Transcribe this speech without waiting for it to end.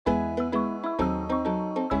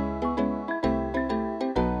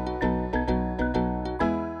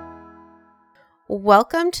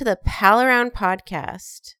Welcome to the Pal Around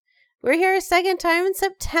podcast. We're here a second time in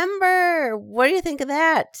September. What do you think of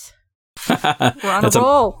that? We're on a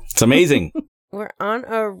roll. It's amazing. We're on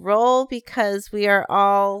a roll because we are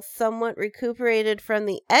all somewhat recuperated from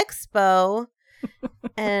the expo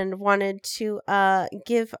and wanted to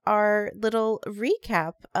give our little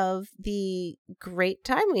recap of the great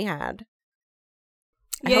time we had.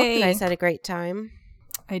 Yay. I hope you guys had a great time.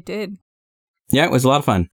 I did. Yeah, it was a lot of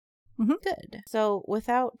fun. Mm-hmm. Good. So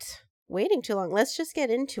without waiting too long, let's just get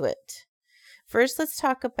into it. First, let's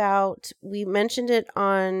talk about, we mentioned it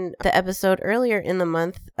on the episode earlier in the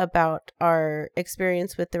month about our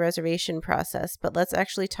experience with the reservation process, but let's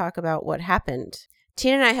actually talk about what happened.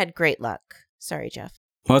 Tina and I had great luck. Sorry, Jeff.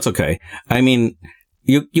 Well, it's okay. I mean,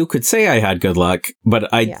 you could say I had good luck,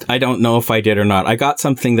 but I don't know if I did or not. I got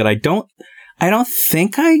something that I don't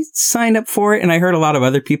think I signed up for it, and I heard a lot of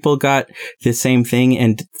other people got the same thing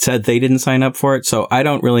and said they didn't sign up for it, so I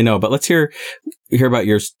don't really know. But let's hear about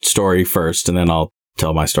your story first, and then I'll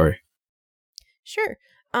tell my story. Sure.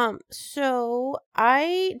 So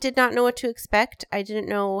I did not know what to expect. I didn't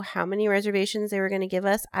know how many reservations they were going to give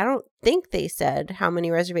us. I don't think they said how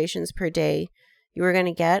many reservations per day you were going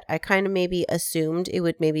to get. I kind of maybe assumed it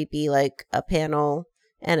would maybe be like a panel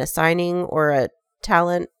and a signing or a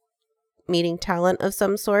meeting talent of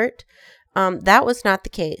some sort. That was not the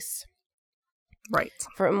case. Right.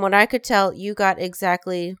 From what I could tell, you got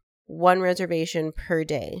exactly one reservation per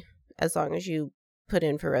day as long as you put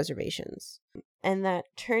in for reservations. And that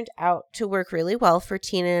turned out to work really well for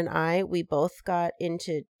Tina and I. We both got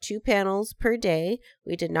into 2 panels per day.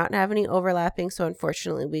 We did not have any overlapping, so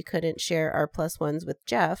unfortunately we couldn't share our +1s with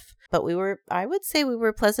Jeff. But I would say we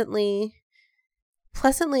were pleasantly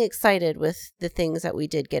excited with the things that we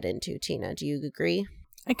did get into. Tina, do you agree?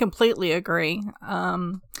 I completely agree.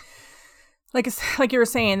 Like you were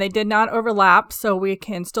saying, they did not overlap, so we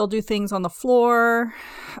can still do things on the floor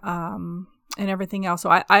and everything else. So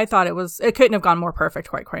I thought it couldn't have gone more perfect,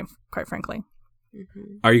 quite frankly.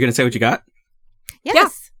 Mm-hmm. Are you going to say what you got?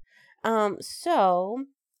 Yes. Yeah. So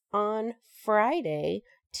on Friday,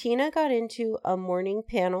 Tina got into a morning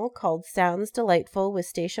panel called Sounds Delightful with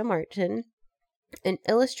Stacia Martin, an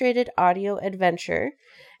illustrated audio adventure.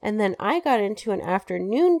 And then I got into an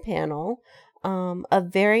afternoon panel, a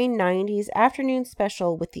very 90s afternoon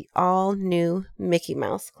special with the all new Mickey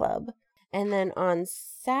Mouse Club. And then on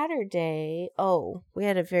Saturday, we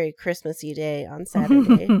had a very Christmassy day on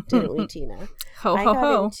Saturday, didn't we, Tina? I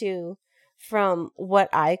got into, from what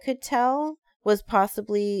I could tell, was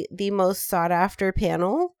possibly the most sought after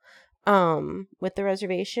panel with the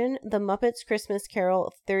reservation, the Muppets Christmas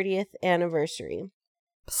Carol 30th anniversary.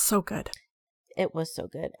 So good. It was so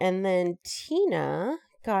good. And then Tina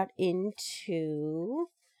got into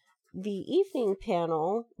the evening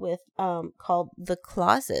panel with called The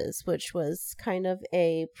Clauses, which was kind of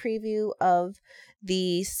a preview of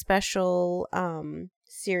the special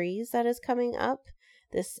series that is coming up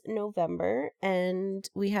this November, and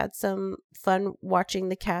we had some fun watching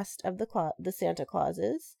the cast of the Santa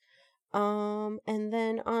Clauses. And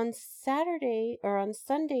then on Sunday,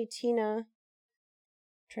 Tina, I'm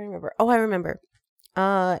trying to remember. I remember.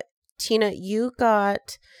 Tina, you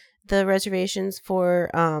got the reservations for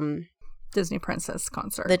Disney Princess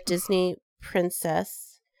concert. The Disney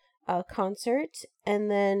Princess concert,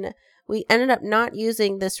 and then we ended up not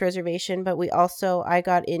using this reservation, but I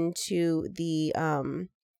got into the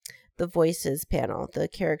voices panel, the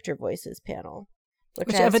character voices panel,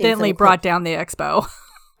 which evidently brought down the expo.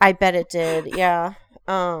 I bet it did, yeah.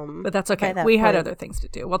 But that's okay. We had other things to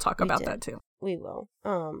do. We'll talk about that too. We will.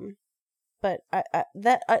 But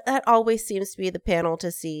that always seems to be the panel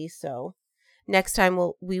to see. So next time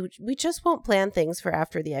we just won't plan things for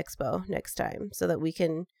after the expo next time, so that we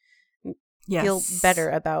can feel better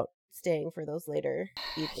about staying for those later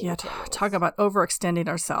evening. Yeah, talk about overextending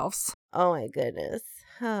ourselves. Oh my goodness.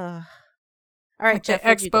 All right, like Jeff, the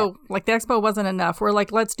expo wasn't enough. We're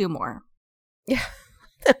like, let's do more. Yeah.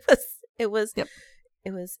 It was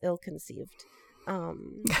ill-conceived.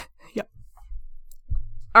 Yep.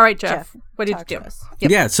 All right, Jeff, what did you do?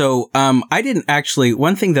 Yep. Yeah, so I didn't actually,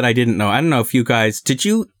 one thing that I didn't know, I don't know if you guys, did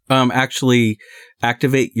you actually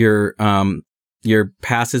activate your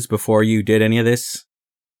passes before you did any of this?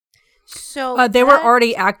 So they were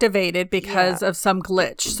already activated because of some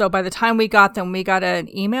glitch. So by the time we got them, we got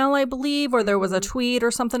an email, I believe, or there was a tweet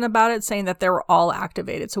or something about it saying that they were all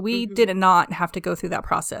activated. So we did not have to go through that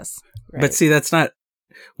process. Right. But see, that's not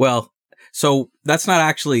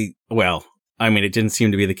actually, I mean, it didn't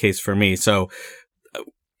seem to be the case for me. So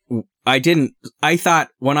I thought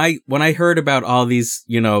when I heard about all these,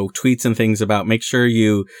 tweets and things about make sure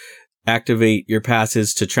you activate your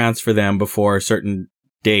passes to transfer them before a certain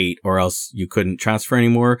date, or else you couldn't transfer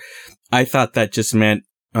anymore. I thought that just meant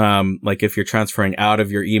like if you're transferring out of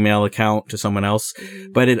your email account to someone else,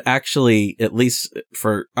 but it actually, at least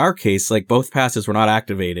for our case, like both passes were not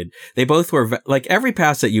activated. They both were like every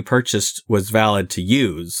pass that you purchased was valid to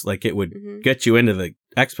use. Like it would get you into the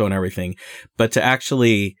expo and everything, but to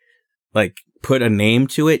actually like put a name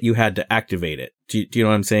to it, you had to activate it. Do you know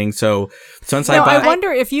what I'm saying? So since I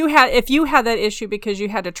wonder if you had that issue because you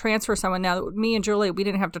had to transfer someone. Now, me and Julie, we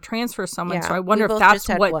didn't have to transfer someone, so I wonder if that's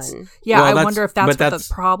what. Yeah, I wonder if that's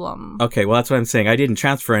the problem. Okay, well, that's what I'm saying. I didn't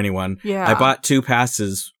transfer anyone. Yeah, I bought 2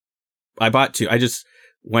 passes. I just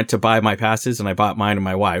went to buy my passes, and I bought mine and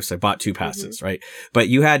my wife's. I bought 2 passes, right? But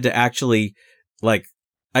you had to actually like.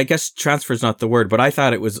 I guess transfer is not the word, but I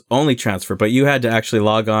thought it was only transfer, but you had to actually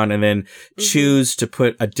log on and then choose to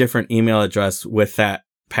put a different email address with that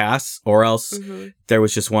pass, or else there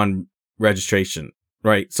was just one registration,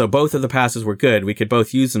 right? So both of the passes were good. We could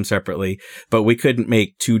both use them separately, but we couldn't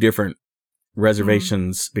make 2 different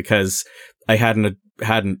reservations because I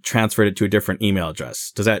hadn't transferred it to a different email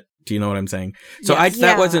address. Do you know what I'm saying? So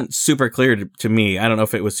that wasn't super clear to me. I don't know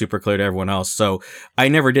if it was super clear to everyone else. So I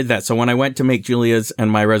never did that. So when I went to make Julia's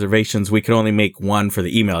and my reservations, we could only make one for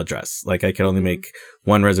the email address. Like I could only make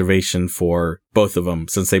one reservation for both of them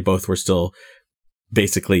since they both were still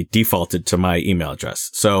basically defaulted to my email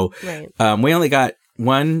address. So we only got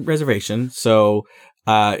one reservation. So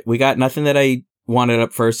we got nothing that I wanted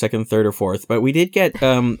up first, second, third, or fourth, but we did get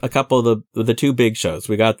a couple of the 2 big shows.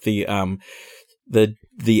 We got the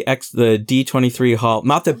D23 hall,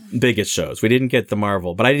 not the biggest shows. We didn't get the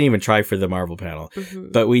Marvel, but I didn't even try for the Marvel panel.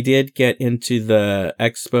 But we did get into the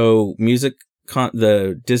Expo music,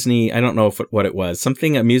 the Disney. I don't know what it was.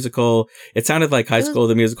 Something a musical. It sounded like High School,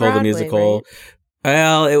 the musical, Broadway, the musical. Right?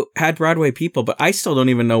 Well, it had Broadway people, but I still don't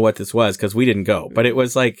even know what this was because we didn't go. But it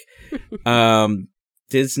was like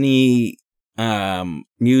Disney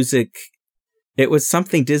music. It was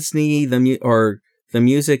something Disney the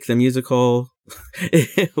music, the musical.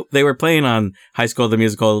 They were playing on High School, the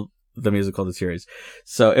musical, the series.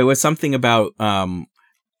 So it was something about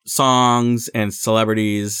songs and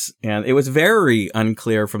celebrities, and it was very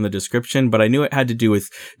unclear from the description, but I knew it had to do with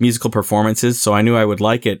musical performances, so I knew I would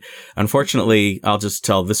like it. Unfortunately, I'll just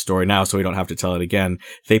tell this story now so we don't have to tell it again.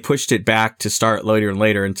 They pushed it back to start later and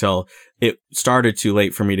later until it started too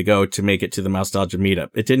late for me to go to make it to the Nostalgia meetup.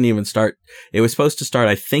 It didn't even start. It was supposed to start,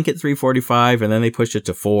 I think, at 3:45, and then they pushed it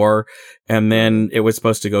to 4, and then it was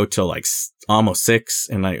supposed to go till like almost 6,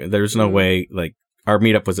 and there's no way, like, our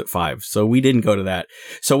meetup was at 5, so we didn't go to that.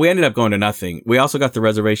 So we ended up going to nothing. We also got the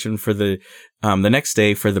reservation for the next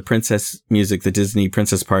day for the princess music, the Disney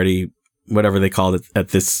princess party, whatever they called it at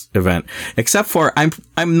this event. Except for I'm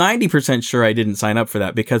 90% sure I didn't sign up for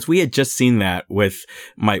that because we had just seen that with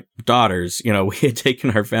my daughters. You know, we had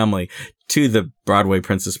taken our family to the Broadway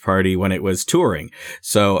princess party when it was touring.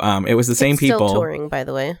 So it was the same people. Still touring, by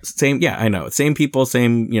the way. Yeah, I know. Same people,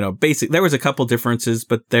 same, basic. There was a couple differences,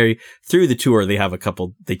 but through the tour,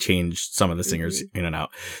 they changed some of the singers in and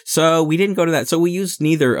out. So we didn't go to that. So we used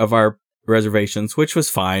neither of our reservations, which was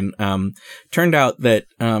fine. Turned out that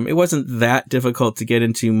it wasn't that difficult to get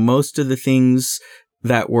into most of the things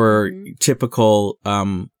that were typical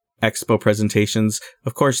expo presentations.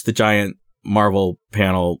 Of course, the giant Marvel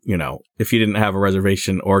panel, if you didn't have a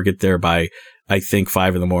reservation or get there by, I think,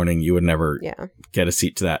 5 a.m, you would never get a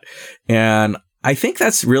seat to that. And I think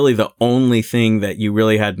that's really the only thing that you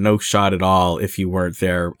really had no shot at all if you weren't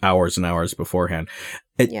there hours and hours beforehand.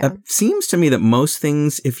 It seems to me that most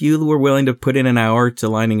things, if you were willing to put in an hour to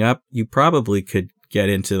lining up, you probably could get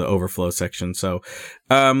into the overflow section. So,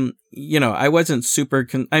 I wasn't super,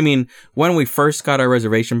 when we first got our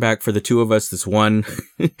reservation back for the 2 of us,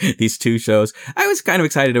 these 2 shows, I was kind of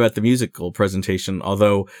excited about the musical presentation.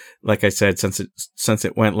 Although, like I said, since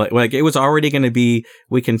it went like it was already going to be,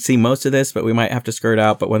 we can see most of this, but we might have to skirt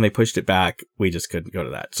out. But when they pushed it back, we just couldn't go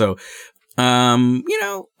to that. So,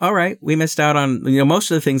 all right, we missed out on, most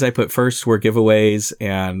of the things I put first were giveaways,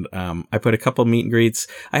 and I put a couple meet and greets.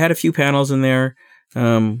 I had a few panels in there.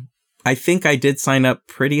 I think I did sign up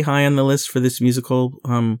pretty high on the list for this musical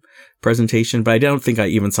presentation, but I don't think I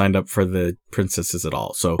even signed up for the princesses at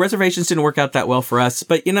all. So reservations didn't work out that well for us.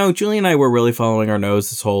 But Julie and I were really following our nose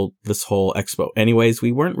this whole expo. Anyways,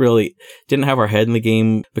 we didn't have our head in the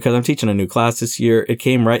game because I'm teaching a new class this year. It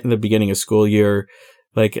came right in the beginning of school year.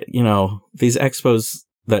 Like, these expos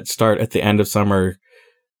that start at the end of summer,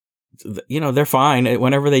 they're fine.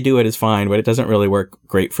 Whenever they do it is fine, but it doesn't really work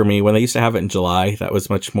great for me. When they used to have it in July, that was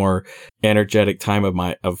much more energetic time of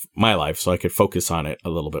my life, so I could focus on it a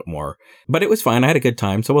little bit more. But it was fine. I had a good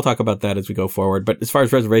time, so we'll talk about that as we go forward. But as far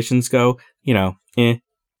as reservations go, didn't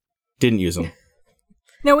use them.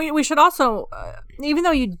 No, we should also, even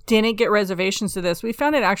though you didn't get reservations to this, we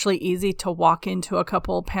found it actually easy to walk into a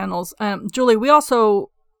couple panels. Julie, we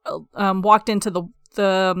also walked into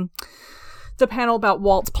the panel about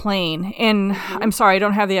Walt's plane, and I'm sorry, I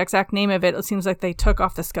don't have the exact name of it. It seems like they took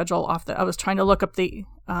off the schedule I was trying to look up the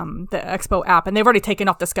Expo app, and they've already taken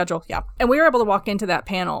off the schedule. Yeah. And we were able to walk into that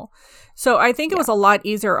panel. So I think it was a lot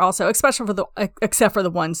easier also, especially except for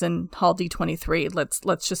the ones in Hall D23.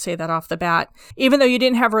 Let's just say that off the bat. Even though you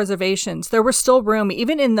didn't have reservations, there was still room.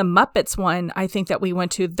 Even in the Muppets one, I think that we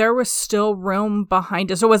went to, there was still room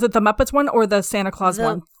behind us. So was it the Muppets one or the Santa Claus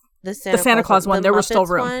one? The Santa Claus one. There was still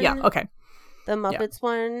room. One, yeah. Okay. The Muppets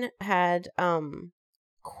one had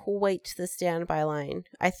quite the standby line.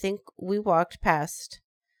 I think we walked past,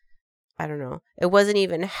 I don't know, it wasn't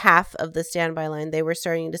even half of the standby line. They were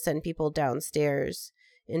starting to send people downstairs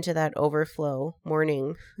into that overflow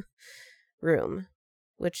morning room,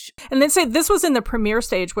 and then say this was in the premiere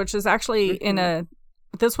stage, which is actually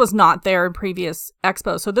this was not there in previous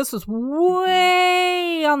expos. So this was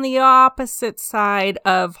way on the opposite side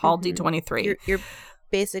of Hall D23. You're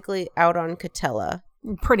basically out on Catella.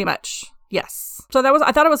 Pretty much. Yes. So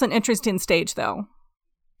I thought it was an interesting stage though.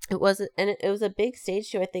 It was, and it was a big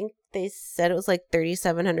stage too. I think they said it was like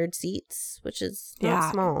 3,700 seats, which is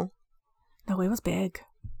not small. No, it was big.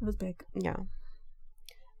 It was big. Yeah.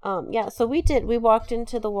 So we walked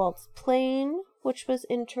into the Walt's plane, which was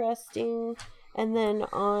interesting. And then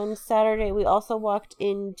on Saturday, we also walked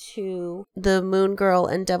into the Moon Girl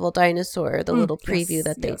and Devil Dinosaur, the little preview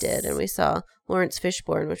that they did. And we saw Lawrence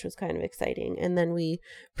Fishburne, which was kind of exciting. And then we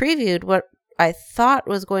previewed what I thought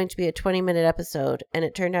was going to be a 20-minute episode. And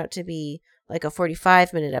it turned out to be like a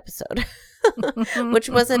 45-minute episode, which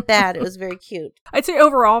wasn't bad. It was very cute. I'd say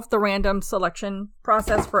overall, the random selection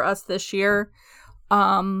process for us this year,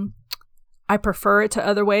 I prefer it to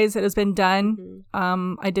other ways it has been done.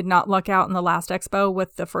 I did not luck out in the last expo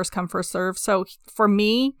with the first come, first serve. So for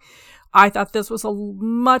me, I thought this was a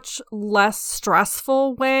much less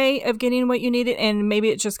stressful way of getting what you needed. And maybe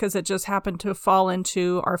it's just because it just happened to fall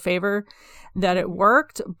into our favor that it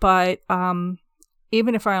worked. But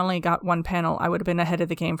even if I only got one panel, I would have been ahead of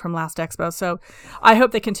the game from last expo. So I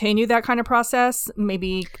hope they continue that kind of process,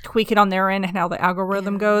 maybe tweak it on their end and how the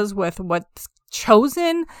algorithm goes with what's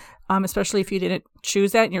chosen. Especially if you didn't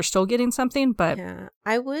choose that and you're still getting something. But yeah,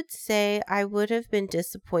 I would say I would have been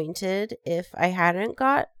disappointed if I hadn't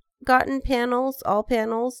gotten all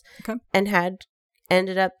panels, and had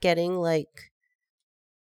ended up getting like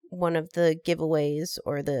one of the giveaways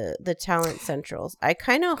or the talent centrals. I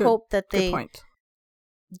kind of hope that they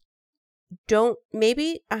don't,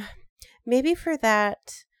 maybe for that.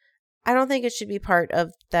 I don't think it should be part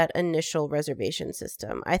of that initial reservation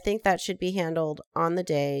system. I think that should be handled on the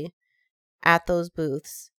day at those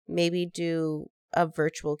booths. Maybe do a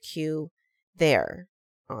virtual queue there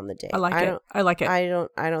on the day. I like it. I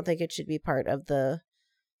don't think it should be part of the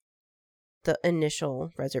initial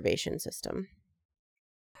reservation system.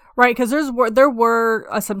 Right, because there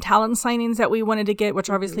were some talent signings that we wanted to get, which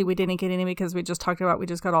obviously we didn't get any because we just talked about we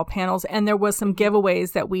just got all panels, and there was some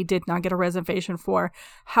giveaways that we did not get a reservation for.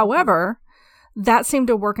 However, that seemed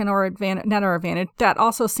to work in our advantage, not our advantage. That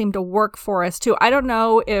also seemed to work for us too. I don't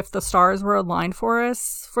know if the stars were aligned for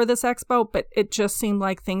us for this expo, but it just seemed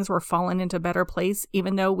like things were falling into better place,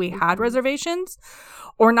 even though we had reservations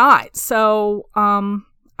or not. So, I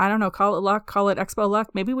don't know, call it luck, call it expo luck.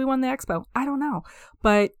 Maybe we won the expo. I don't know,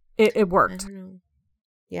 but it worked. I don't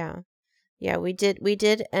know. Yeah, we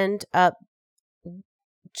did end up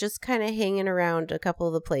just kind of hanging around a couple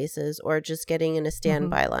of the places or just getting in a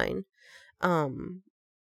standby line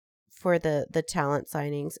for the talent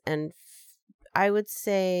signings, and I would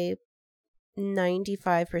say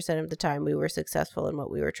 95% of the time we were successful in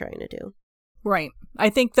what we were trying to do. Right.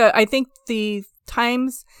 I think the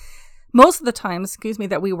times, most of the times,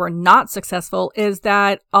 that we were not successful is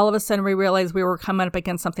that all of a sudden we realized we were coming up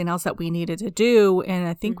against something else that we needed to do. And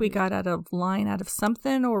I think we got out of line out of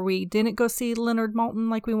something, or we didn't go see Leonard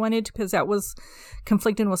Maltin like we wanted because that was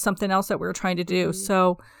conflicting with something else that we were trying to do.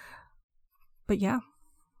 So, but yeah,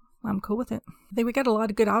 I'm cool with it. I think we got a lot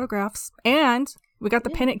of good autographs, and we got the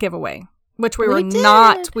pennant giveaway, which we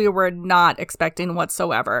were not expecting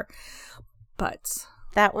whatsoever. But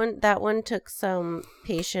that one took some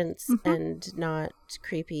patience and not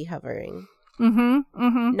creepy hovering.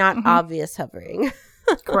 Not obvious hovering.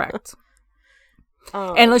 Correct.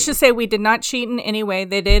 And let's just say we did not cheat in any way.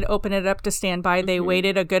 They did open it up to standby. They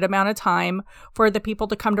waited a good amount of time for the people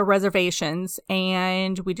to come to reservations.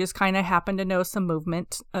 And we just kind of happened to know some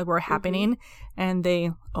movement were happening. And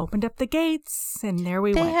they opened up the gates. And there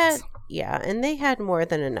we went. And they had more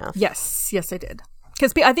than enough. Yes, they did.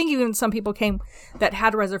 Because I think even some people came that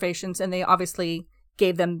had reservations. And they obviously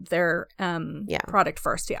gave them their product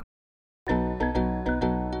first. Yeah.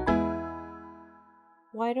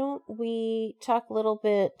 Why don't we talk a little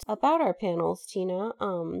bit about our panels, Tina?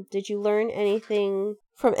 Did you learn anything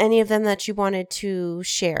from any of them that you wanted to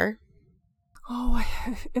share? Oh,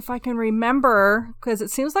 if I can remember, because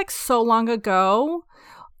it seems like so long ago,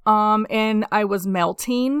 and I was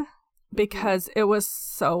melting because it was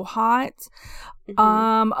so hot.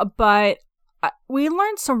 But we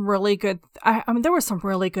learned some really good, I mean, there were some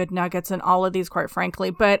really good nuggets in all of these, quite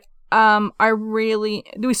frankly, but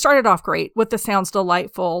we started off great with the Sounds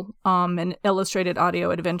Delightful an illustrated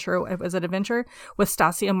audio adventure. Was it adventure with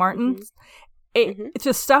Stacia Martin? It's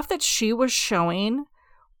the stuff that she was showing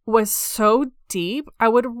was so deep. I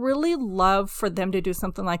would really love for them to do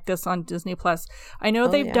something like this on Disney Plus. I know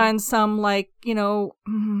they've done some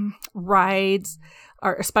rides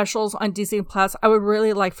or specials on Disney Plus. I would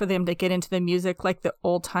really like for them to get into the music, like the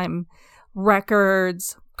old time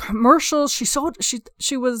records, commercials.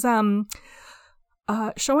 She was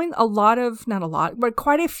showing not a lot, but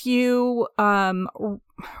quite a few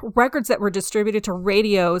records that were distributed to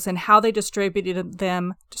radios and how they distributed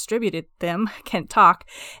them, can't talk,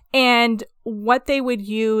 and what they would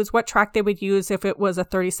use, what track they would use if it was a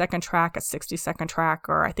 30-second track, a 60-second track,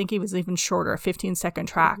 or I think it was even shorter, a 15-second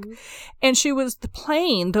track. And she was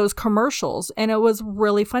playing those commercials, and it was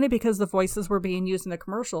really funny because the voices were being used in the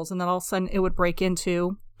commercials, and then all of a sudden it would break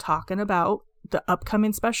into talking about the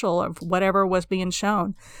upcoming special of whatever was being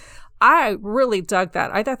shown. I really dug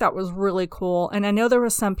that. I thought that was really cool. And I know there were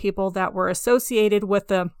some people that were associated with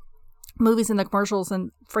the movies and the commercials, and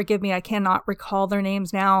forgive me, I cannot recall their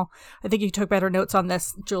names now. I think you took better notes on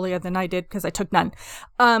this, Julia, than I did because I took none.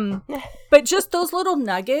 But just those little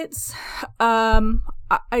nuggets, that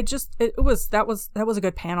was a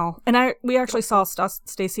good panel. And we actually saw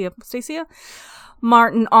Stacia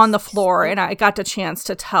Martin on the floor, and I got the chance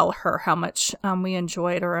to tell her how much I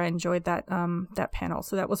enjoyed that panel.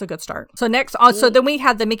 So that was a good start. So next, so then we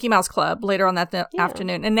had the Mickey Mouse Club later on that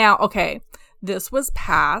afternoon. And now, this was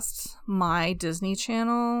past my Disney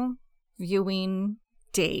Channel viewing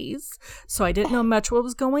days, so I didn't know much what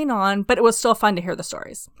was going on, but it was still fun to hear the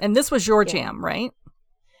stories. And this was your jam, right?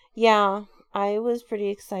 Yeah, I was pretty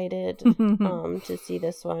excited to see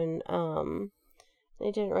this one. I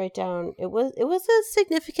didn't write down. It was a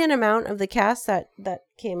significant amount of the cast that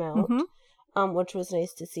came out, which was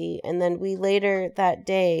nice to see. And then we later that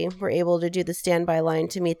day were able to do the standby line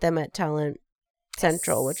to meet them at Talent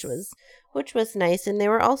Central, which was nice. And they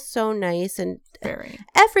were all so nice, and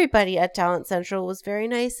everybody at Talent Central was very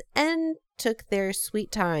nice and took their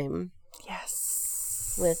sweet time.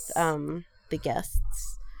 Yes, with the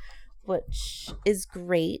guests, which is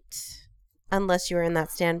great. Unless you're in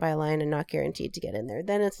that standby line and not guaranteed to get in there.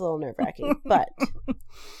 Then it's a little nerve-wracking. But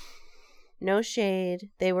no shade.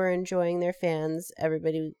 They were enjoying their fans.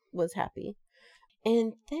 Everybody was happy.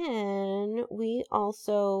 And then we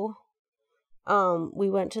also we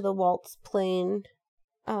went to the Walt's Plane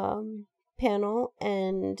panel.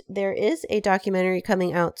 And there is a documentary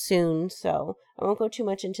coming out soon. So I won't go too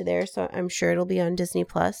much into there. So I'm sure it'll be on Disney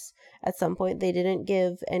Plus. At some point. They didn't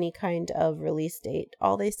give any kind of release date.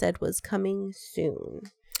 All they said was coming soon.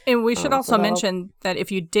 And we should also mention that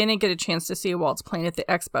if you didn't get a chance to see Walt's Plane at the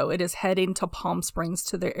Expo, it is heading to Palm Springs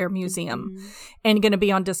to the Air Museum and going to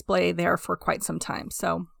be on display there for quite some time.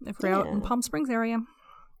 So if we're out in Palm Springs area.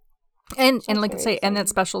 And like I say, and that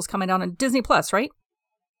special is coming out on Disney Plus, right?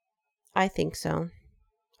 I think so.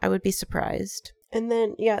 I would be surprised. And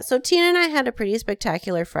then, so Tina and I had a pretty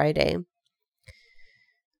spectacular Friday.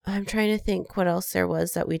 I'm trying to think what else there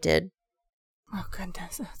was that we did. Oh,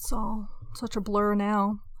 goodness. It's all such a blur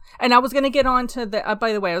now. And I was going to get onto the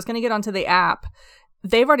app.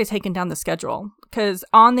 They've already taken down the schedule because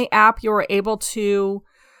on the app, you were able to,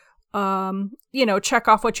 check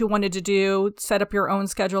off what you wanted to do, set up your own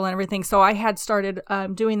schedule and everything. So I had started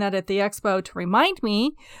doing that at the Expo to remind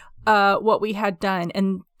me what we had done.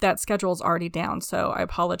 And that schedule is already down. So I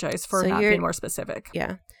apologize for not being more specific.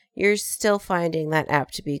 Yeah. You're still finding that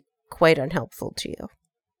app to be quite unhelpful to you.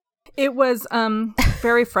 It was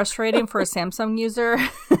very frustrating for a Samsung user.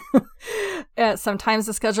 Sometimes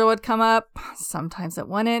the schedule would come up, sometimes it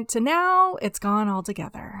wouldn't, and now it's gone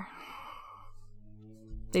altogether.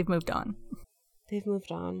 They've moved on.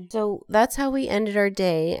 So that's how we ended our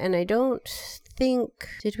day, and I don't think,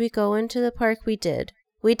 did we go into the park? We did.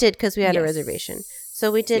 We did because we had a reservation.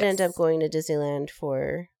 So we did end up going to Disneyland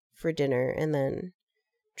for dinner and then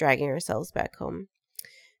dragging ourselves back home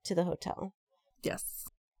to the hotel. Yes.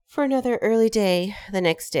 For another early day the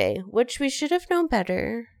next day, which we should have known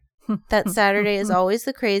better. That Saturday is always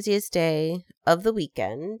the craziest day of the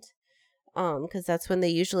weekend, because that's when they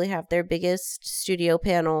usually have their biggest studio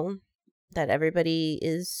panel that everybody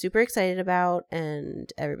is super excited about,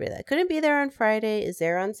 and everybody that couldn't be there on Friday is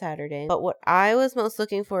there on Saturday. But what I was most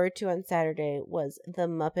looking forward to on Saturday was the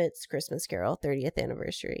Muppets Christmas Carol 30th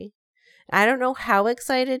anniversary. I don't know how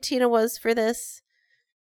excited Tina was for this,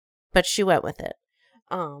 but she went with it.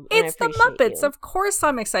 It's the Muppets. Of course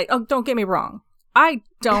I'm excited. Oh, don't get me wrong. I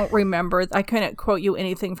don't remember. I couldn't quote you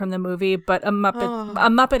anything from the movie, but a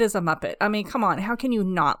Muppet is a Muppet. I mean, come on. How can you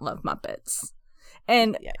not love Muppets?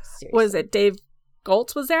 And was it Dave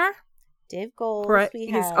Goltz was there? Dave Goltz. Right.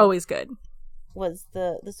 He's always good.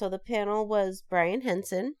 So the panel was Brian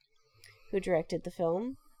Henson, who directed the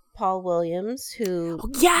film. Paul Williams, who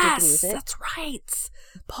did the music. That's right.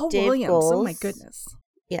 Paul Dave Williams. Goles. Oh my goodness.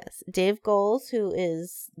 Yes, Dave Goles, who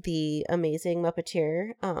is the amazing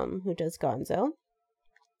Muppeteer, who does Gonzo,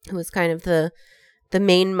 who was kind of the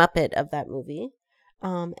main Muppet of that movie,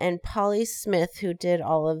 and Polly Smith, who did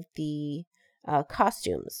all of the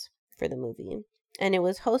costumes for the movie. And it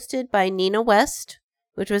was hosted by Nina West,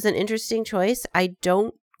 which was an interesting choice. I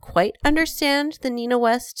don't quite understand the Nina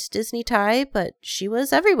West Disney tie, but she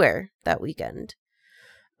was everywhere that weekend.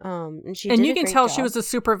 And you can tell she was a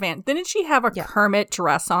super fan. Didn't she have a Kermit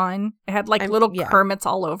dress on? It had little Kermits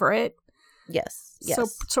all over it. Yes.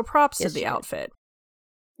 So props to the outfit.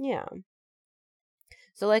 Yeah.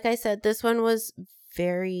 So like I said, this one was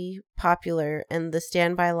very popular, and the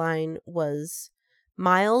standby line was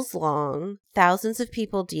miles long, thousands of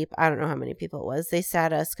people deep. I don't know how many people it was. They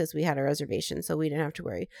sat us because we had a reservation, so we didn't have to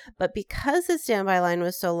worry. But because the standby line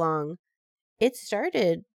was so long, it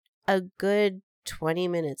started a good 20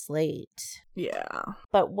 minutes late. Yeah.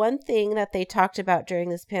 But one thing that they talked about during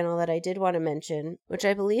this panel that I did want to mention, which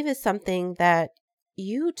I believe is something that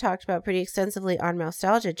you talked about pretty extensively on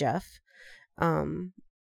Mousetalgia, Jeff,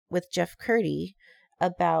 with Jeff Curdy,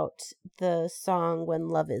 about the song When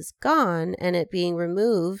Love Is Gone and it being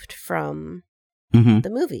removed from the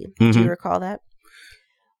movie. Do you recall that?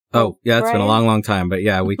 Oh, yeah, it's been a long, long time. But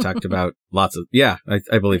yeah, we talked about lots of... Yeah,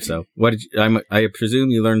 I believe so. What did you... I presume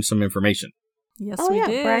you learned some information. Yes, we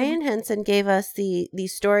did. Brian Henson gave us the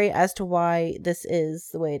story as to why this is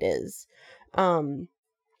the way it is.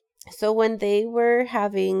 So when they were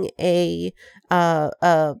having a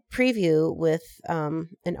preview with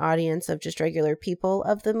an audience of just regular people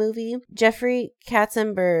of the movie, Jeffrey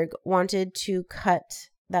Katzenberg wanted to cut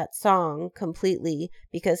that song completely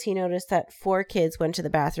because he noticed that 4 kids went to the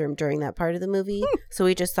bathroom during that part of the movie. So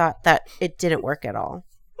he just thought that it didn't work at all.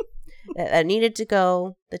 That needed to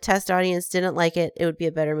go. The test audience didn't like it. It would be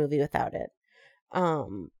a better movie without it.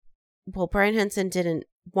 Well, Brian Henson didn't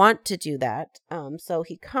want to do that. So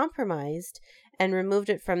he compromised and removed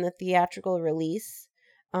it from the theatrical release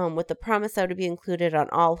with the promise that it would be included on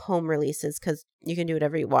all home releases because you can do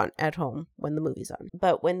whatever you want at home when the movie's on.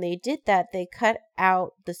 But when they did that, they cut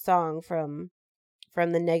out the song from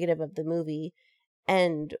the negative of the movie.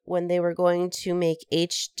 And when they were going to make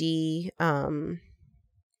HD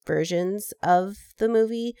versions of the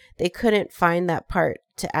movie, they couldn't find that part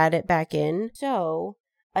to add it back in. So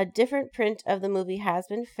a different print of the movie has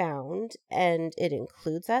been found, and it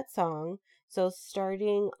includes that song. So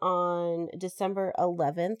starting on December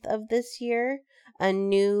 11th of this year, a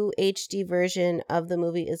new HD version of the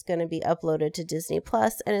movie is going to be uploaded to Disney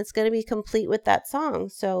Plus, and it's going to be complete with that song.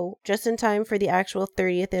 So just in time for the actual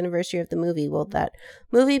 30th anniversary of the movie, will that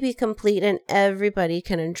movie be complete and everybody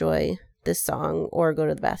can enjoy this song or go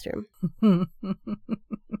to the bathroom.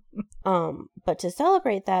 But to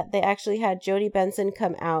celebrate that, they actually had Jodie Benson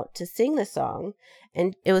come out to sing the song.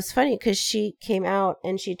 And it was funny because she came out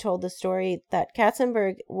and she told the story that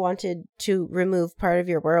Katzenberg wanted to remove Part of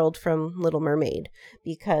Your World from Little Mermaid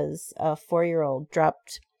because a 4-year-old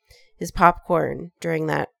dropped his popcorn during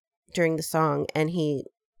the song, and he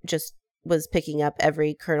just was picking up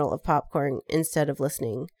every kernel of popcorn instead of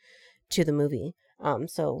listening to the movie.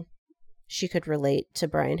 So she could relate to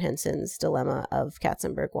Brian Henson's dilemma of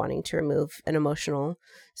Katzenberg wanting to remove an emotional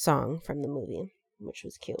song from the movie, which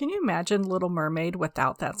was cute. Can you imagine Little Mermaid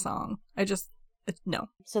without that song? No.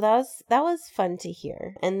 So that was fun to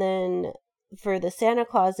hear. And then for the Santa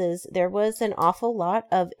Clauses, there was an awful lot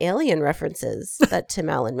of alien references that Tim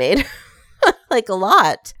Allen made. Like a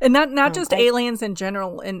lot. And not just aliens in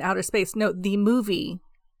general in outer space. No, the movie.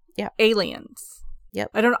 Yeah. Aliens.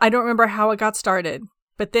 Yep. I don't remember how it got started,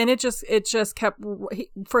 but then it just kept.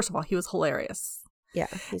 First of all, he was hilarious. Yeah,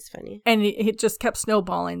 he's funny. And it just kept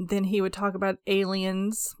snowballing. Then he would talk about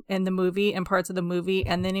aliens in the movie and parts of the movie,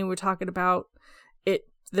 and then he would talk about it,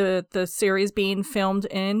 the series being filmed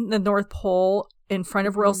in the North Pole in front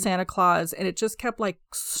of real Santa Claus, and it just kept like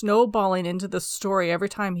snowballing into the story every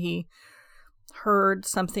time he heard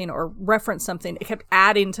something or referenced something. It kept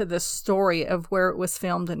adding to the story of where it was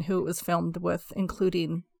filmed and who it was filmed with,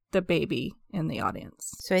 including the baby in the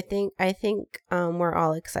audience. So I think we're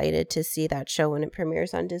all excited to see that show when it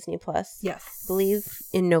premieres on Disney Plus. Yes, I believe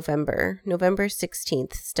in November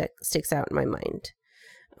 16th sticks out in my mind.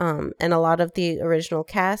 And a lot of the original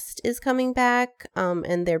cast is coming back,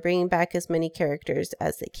 and they're bringing back as many characters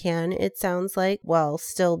as they can, it sounds like, while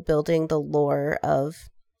still building the lore of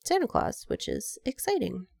Santa Claus, which is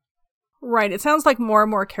exciting. Right. It sounds like more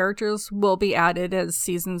and more characters will be added as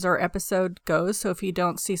seasons or episode goes. So if you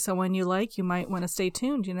don't see someone you like, you might want to stay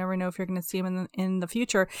tuned. You never know if you're going to see him in the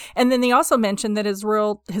future. And then they also mentioned that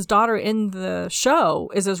his daughter in the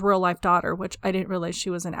show is his real life daughter, which I didn't realize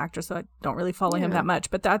she was an actress, so I don't really follow him that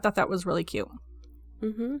much. But I thought that was really cute.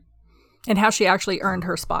 Mm-hmm. And how she actually earned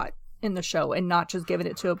her spot in the show and not just giving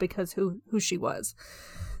it to her because who she was.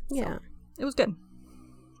 Yeah. So, it was good.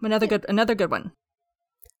 Another good one.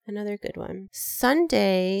 Another good one.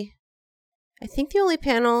 Sunday, I think the only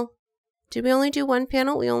panel. Did we only do one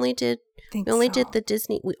panel? We only did the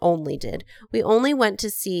Disney. We only went to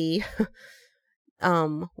see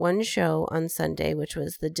one show on Sunday, which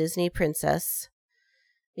was the Disney Princess.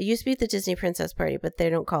 It used to be the Disney Princess Party, but they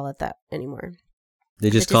don't call it that anymore. They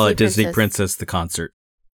just call it Disney Princess the concert.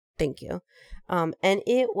 Thank you. And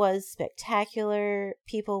it was spectacular.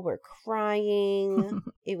 People were crying.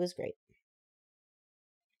 It was great.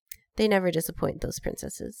 They never disappoint, those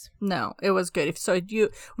princesses. No, it was good.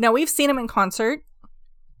 Now we've seen them in concert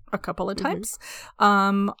a couple of times,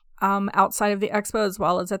 outside of the expo as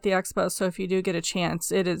well as at the expo. So if you do get a chance,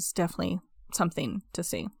 it is definitely something to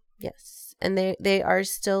see. Yes, and they are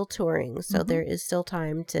still touring, so there is still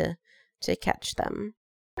time to catch them.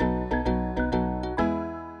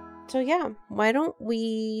 So yeah, why don't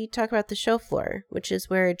we talk about the show floor, which is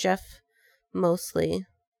where Jeff mostly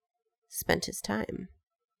spent his time.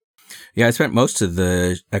 Yeah, I spent most of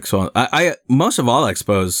the expo. I most of all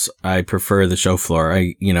expos, I prefer the show floor.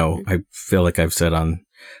 I feel like I've said on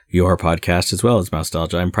your podcast as well as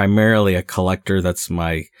Nostalgia, I'm primarily a collector. That's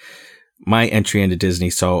my entry into Disney.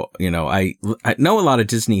 So, I know a lot of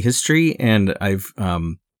Disney history, and I've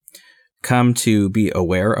come to be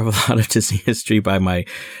aware of a lot of Disney history by my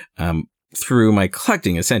through my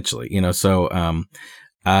collecting, essentially. So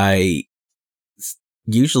I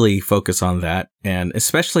usually focus on that. And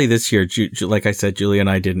especially this year, like I said, Julia and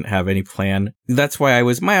I didn't have any plan. That's why I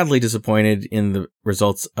was mildly disappointed in the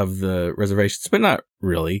results of the reservations, but not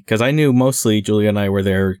really, because I knew mostly Julia and I were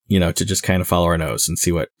there, to just kind of follow our nose and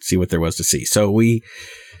see what there was to see. So we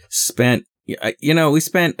spent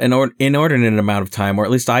an inordinate amount of time, or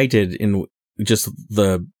at least I did, in just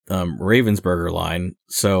the Ravensburger line.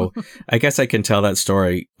 So I guess I can tell that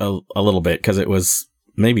story a little bit, because it was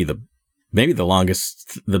maybe the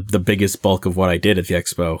longest, the biggest bulk of what I did at the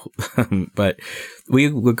expo. But we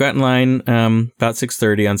got in line about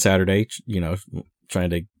 6:30 on Saturday,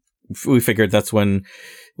 we figured that's when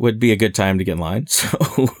would be a good time to get in line.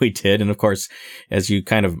 So we did. And of course, as you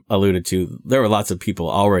kind of alluded to, there were lots of people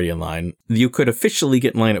already in line. You could officially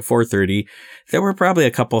get in line at 4:30. There were probably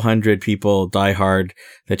a couple hundred people diehard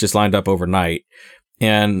that just lined up overnight.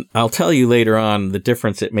 And I'll tell you later on the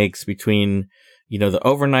difference it makes between, the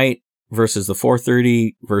overnight versus the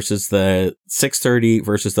 4:30 versus the 6:30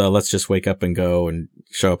 versus the let's just wake up and go and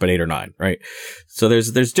show up at 8 or 9, right? So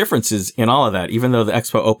there's differences in all of that, even though the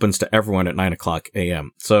expo opens to everyone at 9:00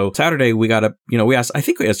 a.m. So Saturday we got up, we asked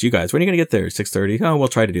you guys, when are you going to get there? 6:30? Oh, we'll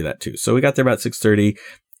try to do that too. So we got there about 6:30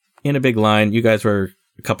 in a big line. You guys were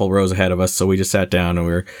a couple rows ahead of us. So we just sat down and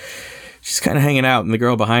we were just kind of hanging out, and the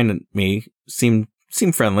girl behind me seemed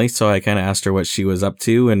friendly. So I kind of asked her what she was up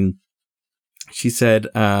to, and she said,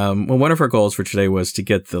 one of her goals for today was to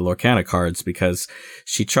get the Lorcana cards, because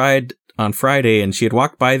she tried on Friday and she had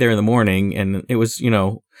walked by there in the morning and it was,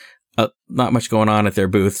 not much going on at their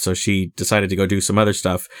booth. So she decided to go do some other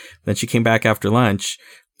stuff. Then she came back after lunch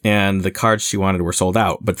and the cards she wanted were sold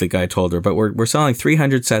out. But the guy told her, but we're selling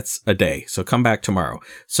 300 sets a day. So come back tomorrow.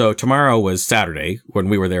 So tomorrow was Saturday when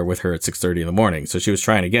we were there with her at 6:30 in the morning. So she was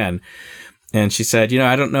trying again. And she said,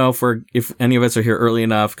 I don't know if any of us are here early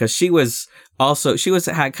enough, because she was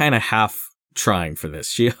kind of half trying for this.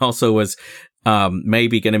 She also was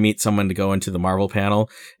maybe going to meet someone to go into the Marvel panel,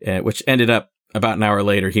 which ended up about an hour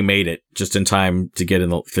later, he made it just in time to get in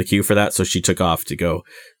the queue for that. So she took off to go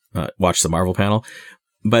watch the Marvel panel.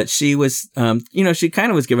 But she was, she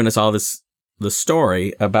kind of was giving us all the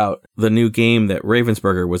story about the new game that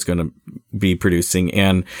Ravensburger was going to be producing.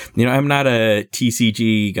 And, I'm not a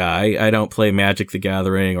TCG guy. I don't play Magic the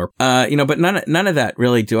Gathering or, but none of that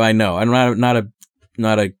really do I know. I'm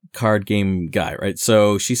not a card game guy, right?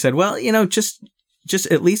 So she said, well, just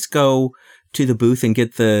at least go to the booth and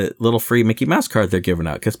get the little free Mickey Mouse card they're giving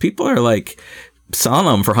out. Cause people are like selling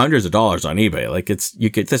them for hundreds of dollars on eBay. Like you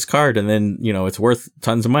get this card and then, it's worth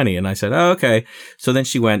tons of money. And I said, oh, okay. So then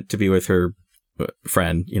she went to be with her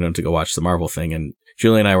friend, to go watch the Marvel thing. And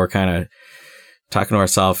Julie and I were kind of talking to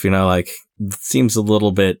ourselves, like it seems a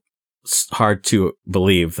little bit hard to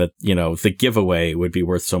believe that, the giveaway would be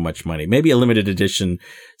worth so much money. Maybe a limited edition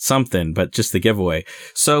something, but just the giveaway.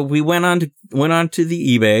 So we went on to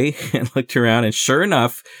the eBay and looked around, and sure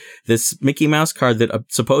enough, this Mickey Mouse card that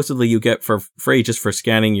supposedly you get for free just for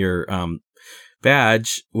scanning your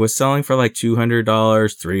badge was selling for like $200,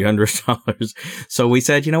 $300. So we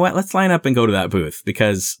said, you know what, let's line up and go to that booth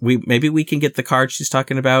because maybe we can get the card she's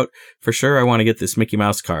talking about for sure. I want to get this Mickey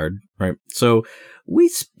Mouse card, right? So we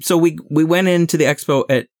went into the expo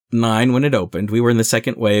at 9 when it opened. We were in the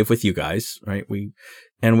second wave with you guys, right? We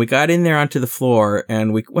got in there onto the floor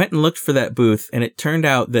and we went and looked for that booth, and it turned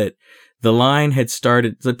out that the line had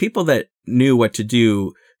started. The people that knew what to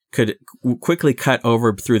do could quickly cut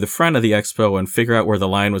over through the front of the expo and figure out where the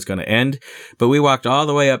line was going to end. But we walked all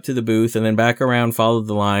the way up to the booth and then back around, followed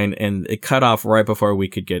the line, and it cut off right before we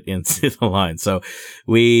could get into the line. So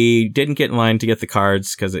we didn't get in line to get the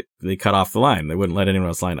cards because they cut off the line. They wouldn't let anyone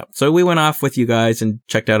else line up. So we went off with you guys and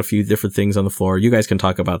checked out a few different things on the floor. You guys can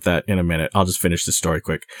talk about that in a minute. I'll just finish the story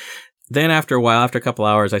quick. Then after a couple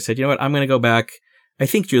hours, I said, you know what, I'm going to go back. I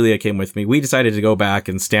think Julia came with me. We decided to go back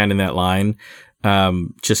and stand in that line.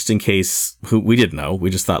 Just in case we didn't know. We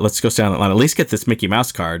just thought, let's go stand in that line, at least get this Mickey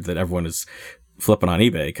Mouse card that everyone is flipping on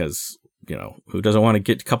eBay because, who doesn't want to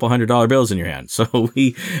get a couple $100 bills in your hand? So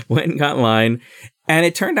we went and got in line, and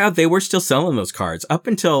it turned out they were still selling those cards up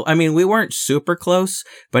until, we weren't super close,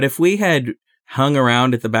 but if we had hung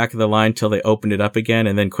around at the back of the line till they opened it up again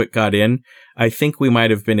and then quick got in, I think we might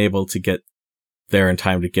have been able to get there in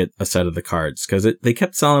time to get a set of the cards because they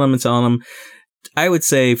kept selling them and selling them. I would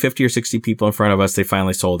say 50 or 60 people in front of us, they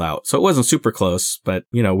finally sold out. So it wasn't super close, but,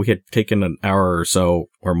 we had taken an hour or so,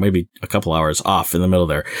 or maybe a couple hours off in the middle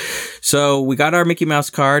there. So we got our Mickey Mouse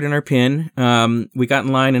card and our pin. We got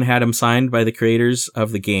in line and had them signed by the creators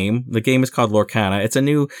of the game. The game is called Lorcana. It's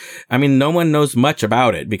no one knows much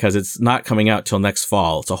about it because it's not coming out till next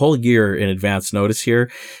fall. It's a whole year in advance notice here.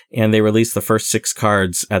 And they released the first 6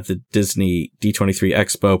 cards at the Disney D23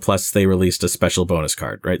 Expo, plus they released a special bonus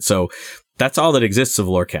card, right? So that's all that exists of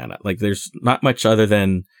Lorcana. Like there's not much other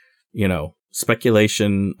than,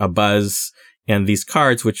 speculation, a buzz, and these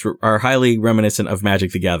cards, which are highly reminiscent of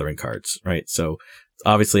Magic the Gathering cards, right? So it's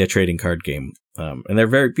obviously a trading card game. And they're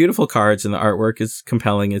very beautiful cards, and the artwork is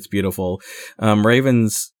compelling. It's beautiful.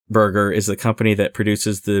 Ravensburger is the company that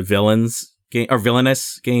produces the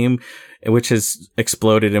Villainous game, which has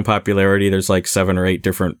exploded in popularity. There's like 7 or 8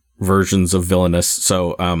 different versions of Villainous.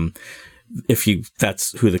 So,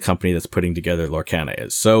 that's who the company that's putting together Lorcana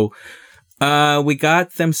is. So, we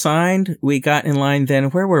got them signed. We got in line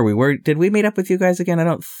then. Where were we? Did we meet up with you guys again? I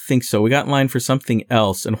don't think so. We got in line for something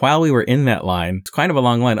else. And while we were in that line, it's kind of a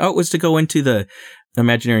long line. Oh, it was to go into the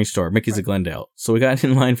Imagineering store, Mickey's of Glendale. So we got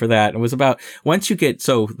in line for that. It was about,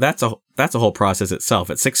 that's a whole process itself.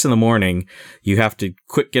 At 6 a.m, you have to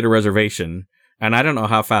quick get a reservation. And I don't know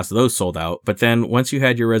how fast those sold out, but then once you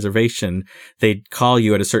had your reservation, they'd call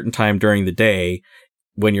you at a certain time during the day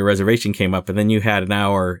when your reservation came up, and then you had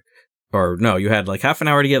you had like half an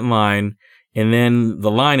hour to get in line, and then the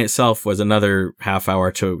line itself was another half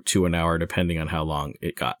hour to an hour, depending on how long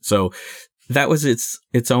it got. So that was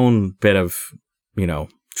its own bit of,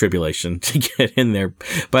 tribulation to get in there.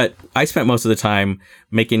 But I spent most of the time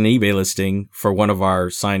making an eBay listing for one of our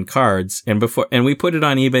signed cards. And we put it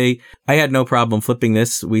on eBay. I had no problem flipping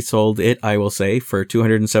this. We sold it, I will say, for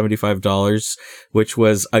 $275, which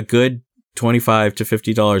was a good $25 to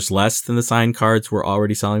 $50 less than the signed cards were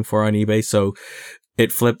already selling for on eBay. So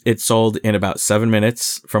it sold in about 7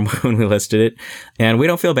 minutes from when we listed it. And we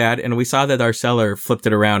don't feel bad. And we saw that our seller flipped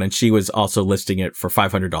it around, and she was also listing it for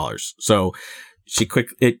 $500. So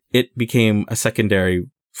it became a secondary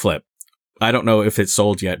flip. I don't know if it's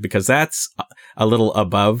sold yet because that's a little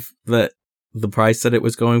above the price that it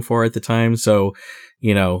was going for at the time. So,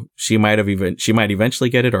 she might eventually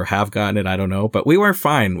get it or have gotten it. I don't know, but we were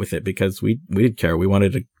fine with it because we didn't care. We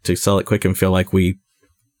wanted to sell it quick and feel like we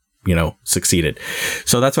succeeded.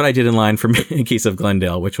 So that's what I did in line for Mickey's of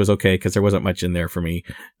Glendale, which was okay because there wasn't much in there for me,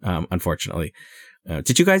 unfortunately.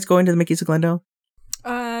 Did you guys go into the Mickey's of Glendale?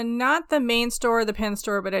 Not the main store, the Penn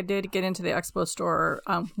store, but I did get into the Expo store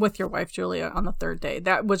with your wife, Julia, on the third day.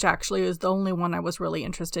 That was the only one I was really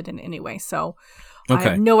interested in anyway. So okay. I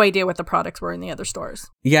have no idea what the products were in the other stores.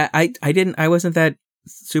 Yeah, I wasn't that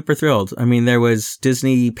super thrilled. I mean, there was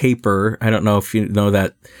Disney paper. I don't know if you know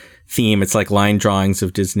that theme. It's like line drawings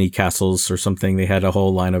of Disney castles or something. They had a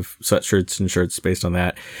whole line of sweatshirts and shirts based on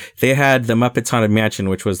that. They had the Muppets Haunted Mansion,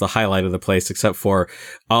 which was the highlight of the place, except for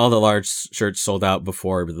all the large shirts sold out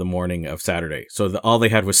before the morning of Saturday. So all they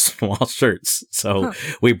had was small shirts. So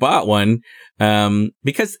we bought one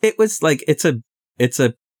because it was like it's a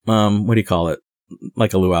what do you call it?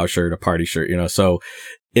 Like a luau shirt, a party shirt, So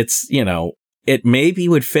it's it maybe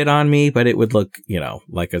would fit on me, but it would look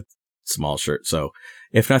like a small shirt. So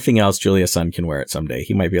if nothing else, Julia's son can wear it someday.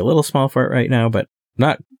 He might be a little small for it right now, but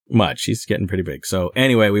not much. He's getting pretty big. So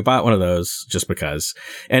anyway, we bought one of those just because.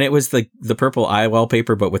 And it was the purple eye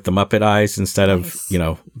wallpaper, but with the Muppet eyes instead of,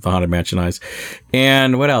 the Haunted Mansion eyes.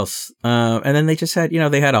 And what else? And then they just had,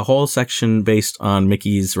 they had a whole section based on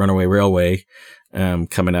Mickey's Runaway Railway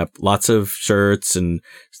coming up. Lots of shirts and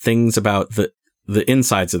things about the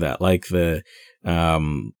insides of that, like the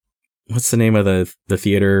what's the name of the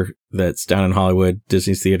theater that's down in Hollywood,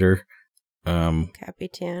 Disney's theater?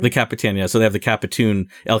 Capitan. The Capitan, yeah. So they have the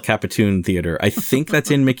El Capitan Theater. I think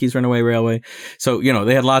that's in Mickey's Runaway Railway. So,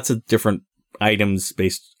 they had lots of different items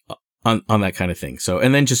based on that kind of thing. So,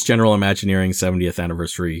 and then just general Imagineering 70th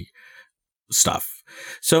anniversary stuff.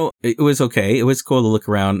 So it was okay. It was cool to look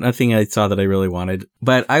around. Nothing I saw that I really wanted,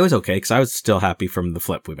 but I was okay because I was still happy from the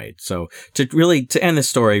flip we made. So to end this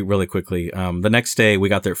story really quickly, the next day we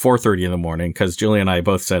got there at 4:30 in the morning because Julia and I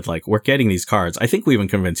both said, like, we're getting these cards. I think we even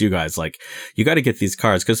convinced you guys, like, you got to get these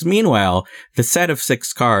cards because meanwhile, the set of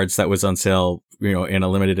 6 cards that was on sale, in a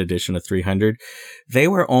limited edition of 300, they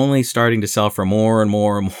were only starting to sell for more and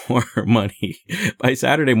more and more money. By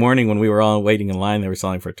Saturday morning, when we were all waiting in line, they were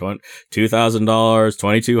selling for $2,000,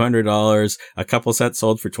 $2,200. A couple sets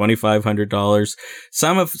sold for $2,500.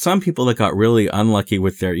 Some people that got really unlucky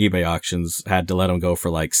with their eBay auctions had to let them go for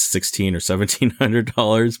like $1,600 or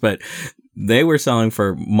 $1,700, but they were selling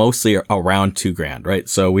for mostly around $2,000, right?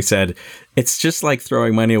 So we said, it's just like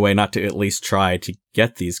throwing money away not to at least try to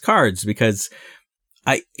get these cards because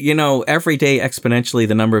every day exponentially,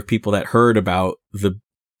 the number of people that heard about that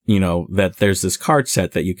there's this card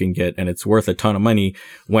set that you can get and it's worth a ton of money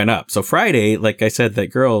went up. So Friday, like I said, that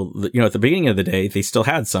girl, at the beginning of the day, they still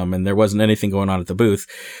had some and there wasn't anything going on at the booth.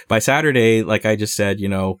 By Saturday, like I just said,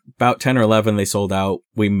 about 10 or 11, they sold out.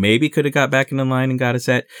 We maybe could have got back in line and got a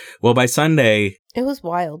set. Well, by Sunday, it was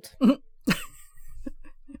wild.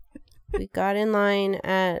 We got in line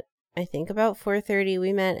at, I think, about 4:30.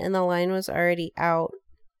 We met and the line was already out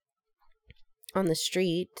on the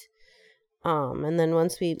street. And then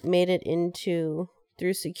once we made it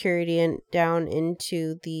through security and down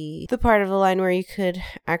into the part of the line where you could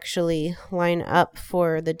actually line up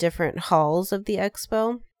for the different halls of the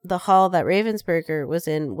expo, the hall that Ravensburger was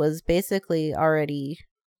in was basically already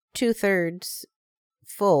 2/3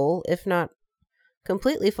 full, if not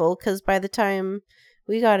completely full, because by the time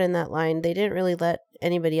we got in that line, they didn't really let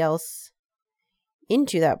anybody else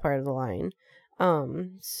into that part of the line.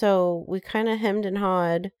 So we kind of hemmed and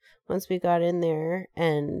hawed once we got in there,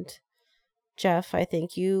 and Jeff, I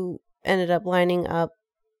think you ended up lining up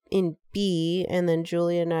in B, and then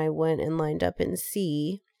Julia and I went and lined up in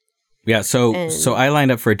C. Yeah, so I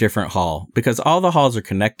lined up for a different hall because all the halls are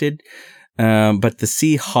connected, but the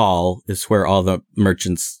C hall is where all the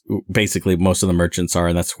merchants, basically most of the merchants are,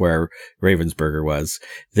 and that's where Ravensburger was.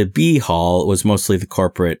 The B hall was mostly the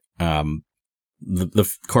corporate, the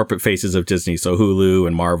corporate faces of Disney, so Hulu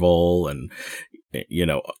and Marvel and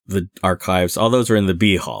the archives, all those are in the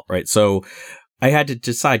B hall, right? So I had to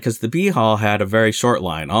decide because the B hall had a very short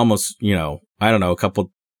line, almost, I don't know, a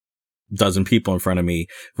couple dozen people in front of me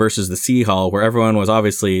versus the C hall where everyone was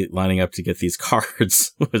obviously lining up to get these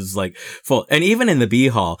cards was like full. And even in the B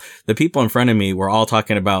hall, the people in front of me were all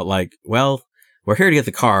talking about like, well, we're here to get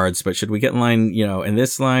the cards, but should we get in line, in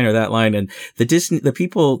this line or that line? And the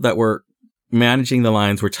people that were managing the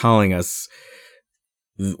lines were telling us,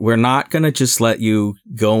 we're not going to just let you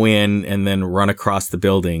go in and then run across the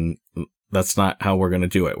building. That's not how we're going to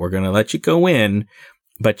do it. We're going to let you go in,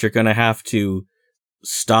 but you're going to have to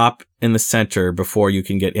stop in the center before you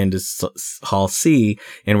can get into Hall C.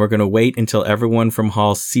 And we're going to wait until everyone from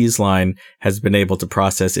Hall C's line has been able to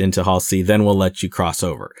process into Hall C. Then we'll let you cross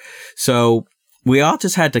over. So we all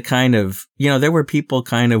just had to kind of, there were people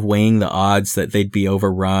kind of weighing the odds that they'd be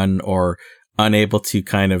overrun or unable to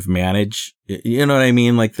kind of manage. You know what I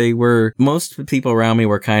mean? Like most people around me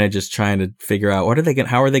were kind of just trying to figure out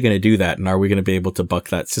how are they going to do that? And are we going to be able to buck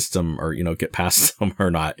that system or, get past them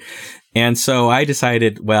or not? And so I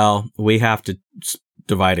decided, well, we have to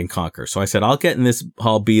divide and conquer. So I said, I'll get in this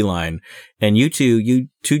hall B line, and you two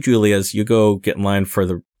Julias, you go get in line for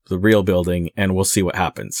the real building, and we'll see what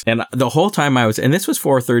happens. And the whole time and this was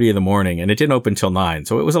 4:30 in the morning, and it didn't open till 9.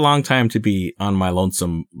 So it was a long time to be on my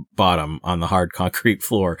lonesome bottom on the hard concrete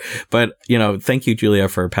floor. But, thank you, Julia,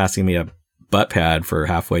 for passing me a butt pad for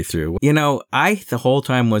halfway through. I, the whole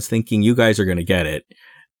time was thinking you guys are going to get it,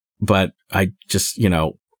 but I just,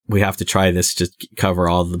 we have to try this to cover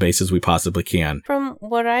all the bases we possibly can. From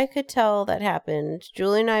what I could tell that happened,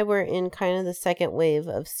 Julie and I were in kind of the second wave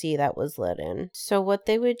of C that was let in. So what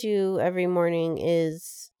they would do every morning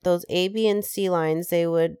is those A, B, and C lines, they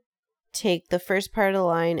would take the first part of the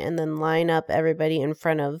line and then line up everybody in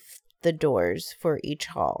front of the doors for each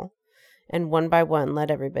hall. And one by one,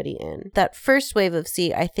 let everybody in. That first wave of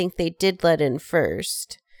C, I think they did let in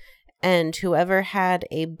first. And whoever had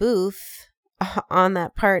a booth on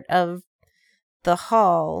that part of the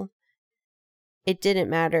hall, it didn't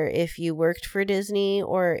matter if you worked for Disney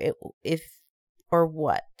or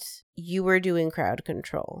what, you were doing crowd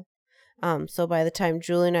control. So by the time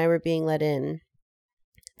Julie and I were being let in,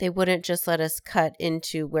 they wouldn't just let us cut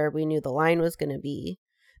into where we knew the line was going to be.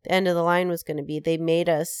 The end of the line was going to be. They made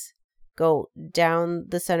us go down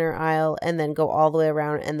the center aisle and then go all the way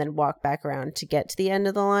around and then walk back around to get to the end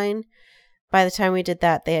of the line. By the time we did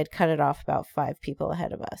that, they had cut it off about 5 people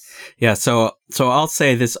ahead of us. Yeah, so I'll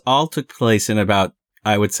say this all took place in about,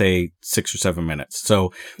 I would say, 6 or 7 minutes.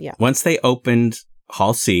 So Once they opened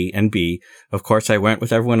Hall C and B, of course, I went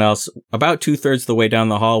with everyone else about 2/3 of the way down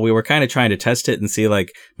the hall. We were kind of trying to test it and see,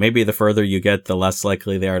 like, maybe the further you get, the less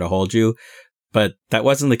likely they are to hold you. But that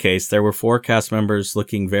wasn't the case. There were 4 cast members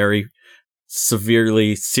looking very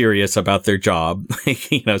severely serious about their job,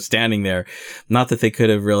 standing there. Not that they could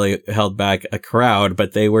have really held back a crowd,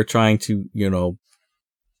 but they were trying to,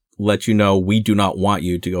 let you know we do not want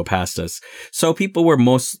you to go past us. So people were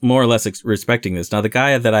more or less respecting this. Now, the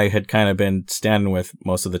guy that I had kind of been standing with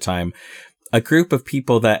most of the time, a group of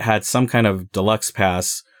people that had some kind of deluxe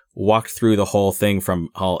pass walked through the whole thing from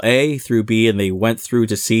Hall A through B, and they went through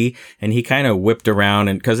to C, and he kind of whipped around,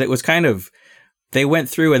 and because it was kind of, they went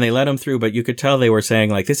through and they let him through, but you could tell they were saying,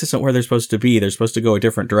 like, this isn't where they're supposed to be. They're supposed to go a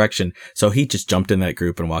different direction. So he just jumped in that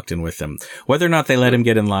group and walked in with them. Whether or not they let him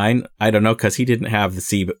get in line, I don't know, because he didn't have the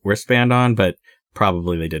C wristband on, but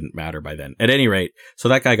probably they didn't matter by then. At any rate, so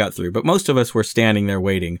that guy got through, but most of us were standing there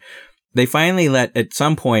waiting. They finally at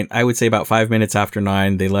some point, I would say about 5 minutes after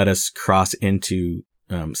 9, they let us cross into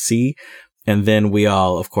C. And then we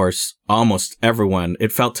all, of course, almost everyone,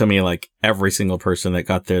 it felt to me like every single person that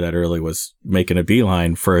got there that early was making a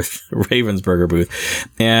beeline for Ravensburger booth.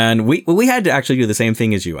 And we had to actually do the same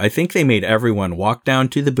thing as you. I think they made everyone walk down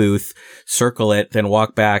to the booth, circle it, then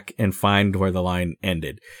walk back and find where the line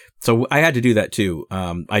ended. So I had to do that too.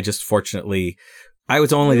 I just fortunately, I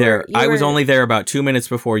was only there about 2 minutes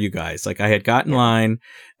before you guys. Like, I had gotten line.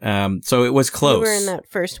 So it was close. You were in that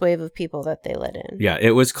first wave of people that they let in. Yeah,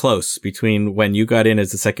 it was close between when you got in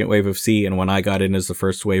as the second wave of C and when I got in as the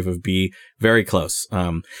first wave of B. Very close.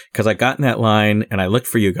 Because I got in that line and I looked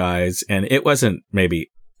for you guys, and it wasn't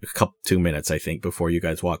maybe 2 minutes, I think, before you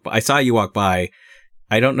guys walked by. I saw you walk by.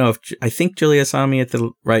 I don't know I think Julia saw me at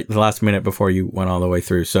the last minute before you went all the way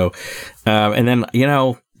through. So, and then,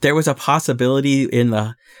 there was a possibility in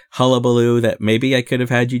the hullabaloo that maybe I could have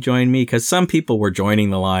had you join me, because some people were joining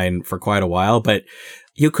the line for quite a while, but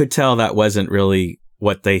you could tell that wasn't really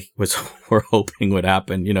what they were hoping would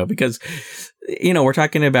happen, because, we're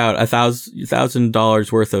talking about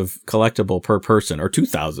 $1,000 worth of collectible per person, or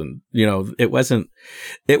 2,000. It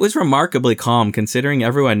was remarkably calm considering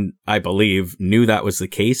everyone, I believe, knew that was the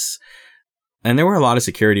case. And there were a lot of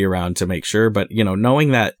security around to make sure, but,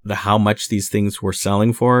 knowing that how much these things were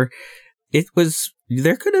selling for,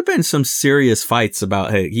 there could have been some serious fights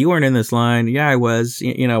about, hey, you weren't in this line. Yeah, I was,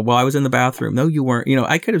 while I was in the bathroom. No, you weren't.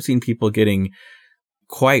 I could have seen people getting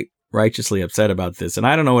quite righteously upset about this. And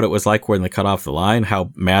I don't know what it was like when they cut off the line,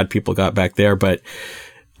 how mad people got back there, but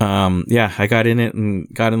I got in it and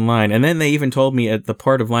got in line. And then they even told me at the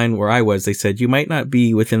part of line where I was, they said, you might not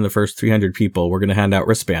be within the first 300 people. We're going to hand out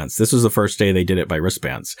wristbands. This was the first day they did it by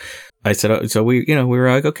wristbands. I said, oh, so we were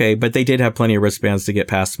like, okay, but they did have plenty of wristbands to get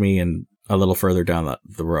past me and a little further down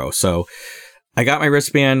the row. So I got my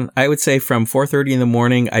wristband, I would say from 4:30 in the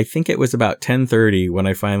morning. I think it was about 10:30 when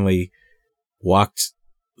I finally walked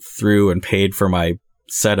through and paid for my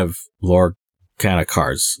set of lore kind of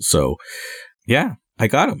cards. So yeah, I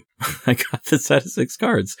got them. I got the set of 6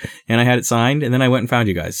 cards and I had it signed, and then I went and found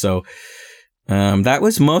you guys. So that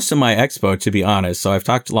was most of my expo, to be honest. So I've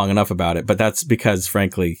talked long enough about it, but that's because,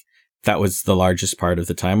 frankly, that was the largest part of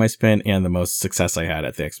the time I spent and the most success I had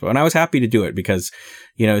at the expo. And I was happy to do it because,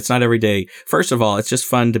 it's not every day. First of all, it's just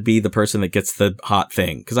fun to be the person that gets the hot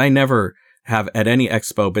thing, because I never have at any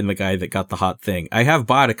expo been the guy that got the hot thing. I have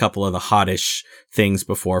bought a couple of the hottish things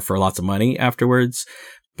before for lots of money afterwards,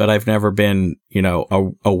 but I've never been,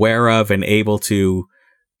 aware of and able to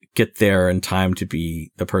get there in time to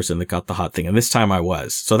be the person that got the hot thing. And this time I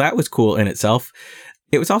was. So that was cool in itself.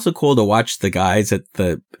 It was also cool to watch the guys and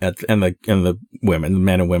the women, the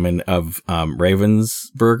men and women of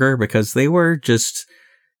Ravensburger, because they were just,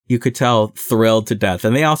 you could tell, thrilled to death.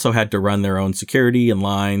 And they also had to run their own security and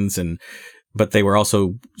lines, but they were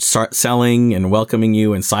also selling and welcoming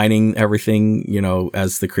you and signing everything,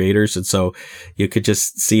 as the creators. And so you could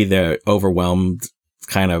just see the overwhelmed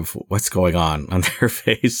kind of what's going on their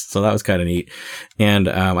face. So that was kind of neat. And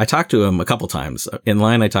I talked to him a couple times in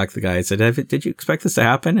line. I talked to the guy. I said, did you expect this to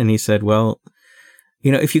happen? And he said, well,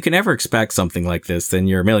 if you can ever expect something like this, then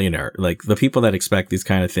you're a millionaire. Like, the people that expect these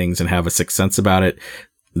kind of things and have a sixth sense about it,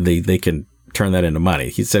 they can turn that into money.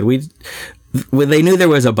 He said, they knew there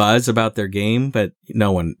was a buzz about their game, but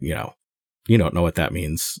no one, you don't know what that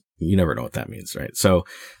means. You never know what that means, right? So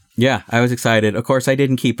yeah, I was excited. Of course, I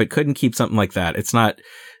couldn't keep something like that. It's not,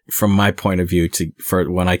 from my point of view,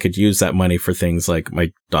 for when I could use that money for things like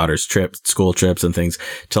my daughter's trips, school trips and things,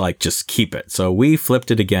 to like just keep it. So we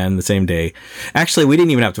flipped it again the same day. Actually, we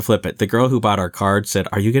didn't even have to flip it. The girl who bought our card said,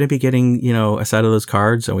 "Are you going to be getting, a set of those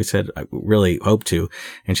cards?" And we said, "I really hope to."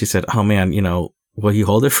 And she said, "Oh man, will you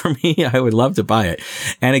hold it for me? I would love to buy it."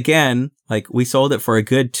 And again, like, we sold it for a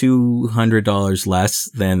good $200 less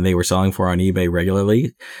than they were selling for on eBay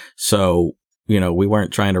regularly. So, we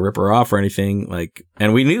weren't trying to rip her off or anything.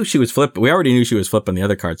 And we knew she was flipping. We already knew she was flipping the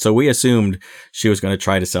other card. So we assumed she was going to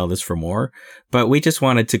try to sell this for more, but we just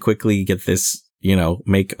wanted to quickly get this,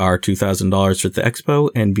 make our $2,000 at the expo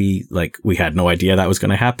and be like, we had no idea that was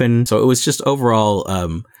going to happen. So it was just overall,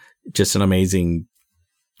 just an amazing,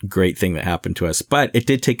 great thing that happened to us, but it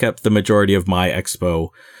did take up the majority of my expo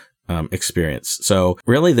experience. So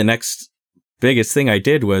really the next biggest thing I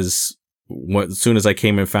did was, as soon as I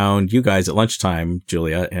came and found you guys at lunchtime,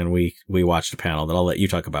 Julia, and we watched a panel that I'll let you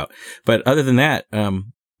talk about. But other than that,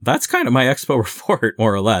 that's kind of my expo report,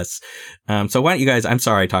 more or less. So why don't you guys, I'm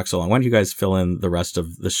sorry I talked so long. Why don't you guys fill in the rest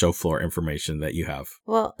of the show floor information that you have?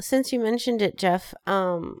 Well, since you mentioned it, Jeff,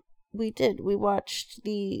 we watched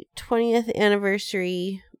the 20th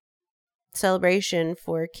anniversary celebration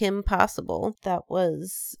for Kim Possible. That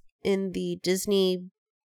was in the Disney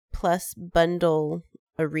Plus bundle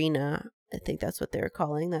arena. I think that's what they were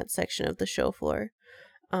calling that section of the show floor.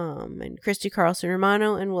 And Christy Carlson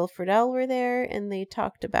Romano and Will Friedle were there, and they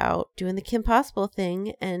talked about doing the Kim Possible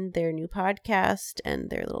thing and their new podcast and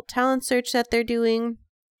their little talent search that they're doing.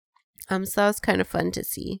 So that was kind of fun to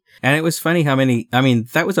see. And it was funny how many,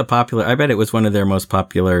 that was I bet it was one of their most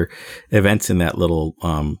popular events in that little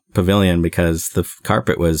pavilion, because the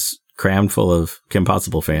carpet was crammed full of Kim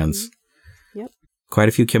Possible fans. Mm-hmm. Yep. Quite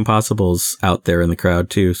a few Kim Possibles out there in the crowd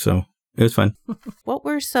too, so it was fun. What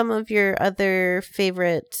were some of your other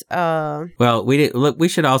favorite? Well, we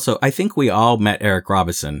should also, I think we all met Eric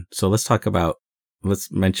Robison, so let's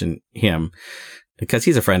mention him, because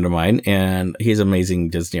he's a friend of mine and he's an amazing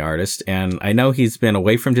Disney artist. And I know he's been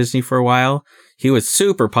away from Disney for a while. He was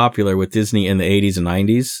super popular with Disney in the 80s and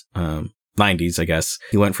 90s, 90s, I guess.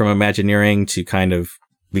 He went from Imagineering to kind of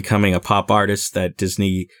becoming a pop artist that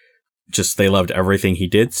Disney they loved everything he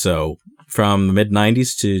did. So from the mid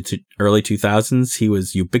 90s to early 2000s, he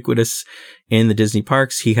was ubiquitous in the Disney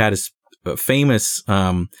parks. He had a famous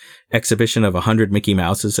exhibition of 100 Mickey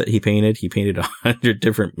Mouses that he painted. He painted 100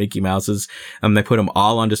 different Mickey Mouses. They put them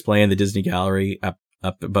all on display in the Disney Gallery up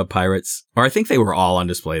above Pirates. Or I think they were all on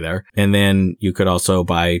display there. And then you could also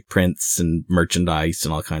buy prints and merchandise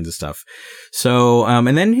and all kinds of stuff. So,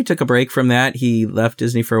 and then he took a break from that. He left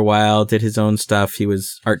Disney for a while, did his own stuff. He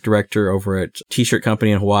was art director over at T-shirt company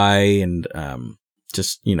in Hawaii, and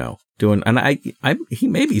doing, and he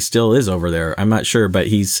maybe still is over there. I'm not sure, but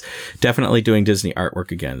he's definitely doing Disney artwork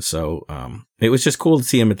again. So, it was just cool to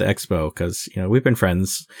see him at the expo, because, we've been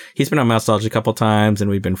friends. He's been on Nostalgia a couple times and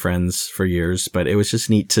we've been friends for years, but it was just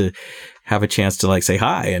neat to have a chance to say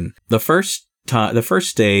hi. And the first the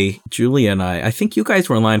first day, Julia and I think you guys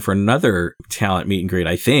were in line for another talent meet and greet,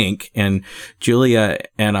 I think. And Julia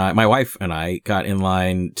and my wife and I got in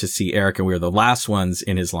line to see Eric, and we were the last ones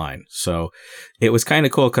in his line. So it was kind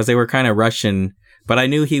of cool because they were kind of rushing, but I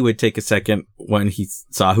knew he would take a second when he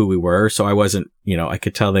saw who we were. So I wasn't, I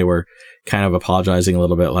could tell they were kind of apologizing a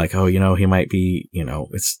little bit like, oh, he might be,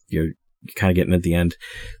 you're kind of getting at the end.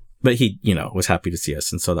 But he, was happy to see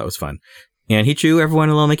us. And so that was fun. And he drew everyone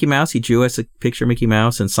a little Mickey Mouse. He drew us a picture of Mickey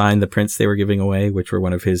Mouse and signed the prints they were giving away, which were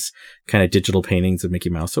one of his kind of digital paintings of Mickey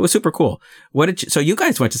Mouse. So it was super cool. So you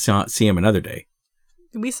guys went to see him another day.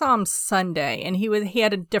 We saw him Sunday, and he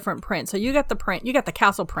had a different print. So you got the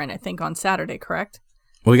castle print, I think, on Saturday, correct?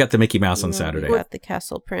 Well, we got the Mickey Mouse on Saturday. We got the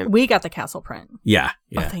castle print. We got the castle print. Yeah.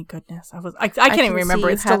 Oh, thank goodness. I can't even remember.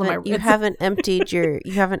 It's still in my. You haven't emptied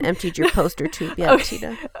your poster tube yet, okay.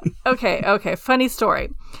 Tina. Okay. Funny story.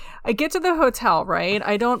 I get to the hotel, right?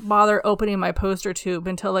 I don't bother opening my poster tube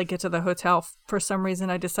until I get to the hotel. For some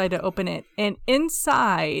reason, I decide to open it. And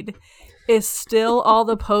inside is still all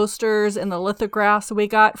the posters and the lithographs we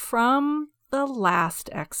got from the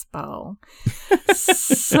last expo.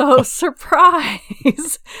 So,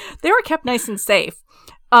 surprise. They were kept nice and safe.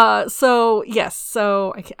 So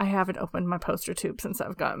I haven't opened my poster tube since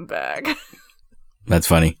I've gotten back. That's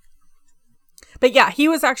funny. But yeah,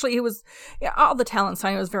 all the talent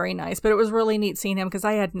signing was very nice, but it was really neat seeing him because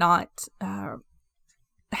I had not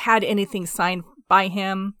had anything signed by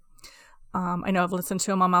him. I know I've listened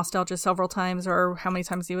to him on Nostalgia several times, or how many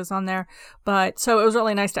times he was on there. But so it was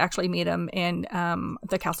really nice to actually meet him, and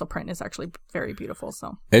the castle print is actually very beautiful.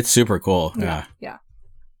 So it's super cool. Yeah.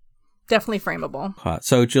 Definitely frameable.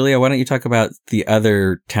 So Julia, why don't you talk about the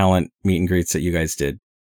other talent meet and greets that you guys did?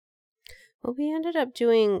 Well, we ended up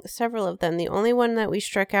doing several of them. The only one that we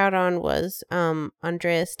struck out on was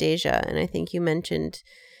Andreas Deja, and I think you mentioned,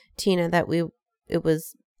 Tina, that it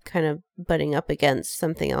was kind of butting up against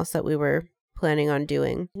something else that we were planning on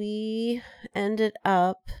doing. We ended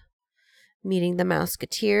up meeting the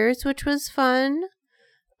Mouseketeers, which was fun.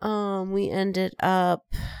 We ended up.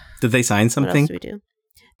 Did they sign something? What else did we do?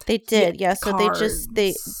 They did, yeah. So cards.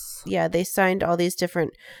 they signed all these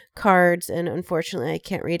different cards, and unfortunately, I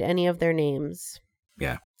can't read any of their names.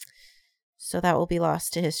 Yeah. So that will be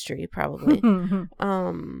lost to history, probably.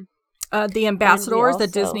 The ambassadors,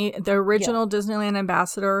 the original Disneyland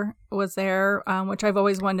ambassador was there, which I've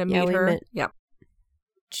always wanted to meet her.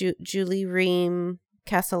 Julie Ream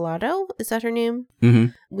Castellato, is that her name? Mm-hmm.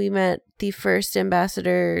 We met the first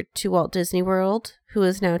ambassador to Walt Disney World, who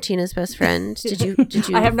is now Tina's best friend. Did you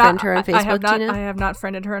friend her on Facebook, Tina? I have not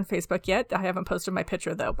friended her on Facebook yet. I haven't posted my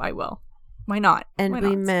picture, though. I will. Why not?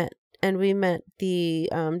 We met the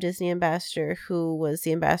Disney ambassador who was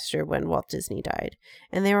the ambassador when Walt Disney died,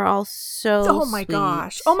 and they were all so oh my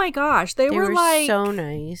gosh they were like so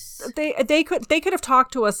nice. They could have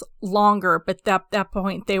talked to us longer, but that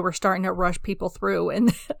point they were starting to rush people through,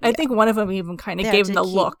 and I think one of them even kind of gave them the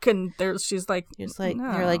look, and she's like, it's like,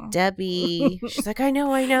 no. You're like, Debbie. She's like, I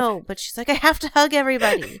know, but she's like, I have to hug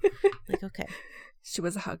everybody. Like, okay. She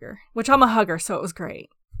was a hugger, which I'm a hugger, so it was great.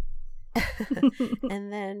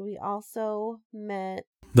 And then we also met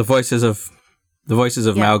the voices of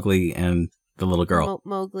Mowgli and the little girl.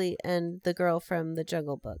 Mowgli and the girl from the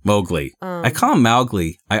Jungle Book. Mowgli. I call him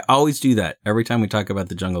Mowgli. I always do that every time we talk about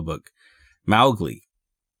the Jungle Book. Mowgli.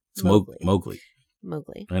 It's Mowgli.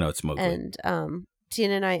 Mowgli. I know it's Mowgli. And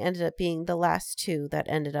Tina and I ended up being the last two that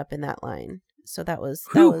ended up in that line. So that was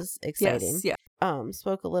exciting. Yes, yeah.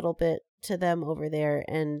 Spoke a little bit to them over there,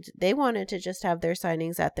 and they wanted to just have their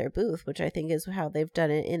signings at their booth, which I think is how they've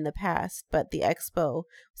done it in the past. But the expo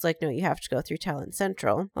was like, no, you have to go through Talent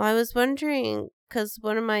Central. Well, I was wondering, because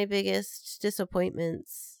one of my biggest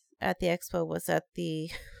disappointments at the expo was that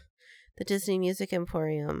the Disney Music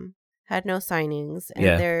Emporium had no signings, and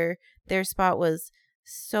their spot was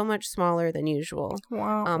so much smaller than usual.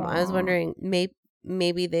 Wow. I was wondering,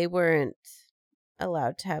 maybe they weren't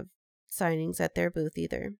allowed to have signings at their booth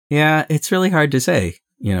either. Yeah, it's really hard to say,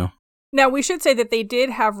 Now, we should say that they did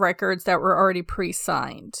have records that were already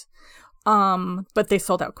pre-signed, but they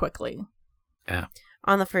sold out quickly. Yeah.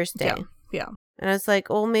 On the first day. Yeah. And I was like,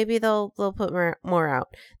 oh, maybe they'll put more out.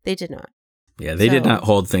 They did not. Yeah, they did not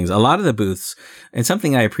hold things. A lot of the booths, and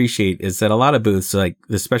something I appreciate is that a lot of booths, like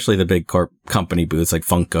especially the big company booths like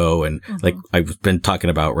Funko and like I've been talking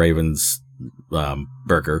about Raven's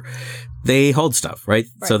Burger, they hold stuff, right?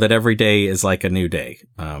 So that every day is like a new day.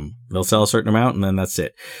 They'll sell a certain amount and then that's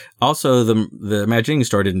it. Also, the Imagineering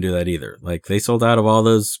store didn't do that either. Like they sold out of all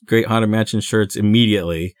those great Haunted Mansion shirts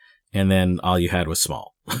immediately, and then all you had was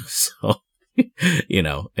small. So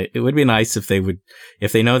It would be nice if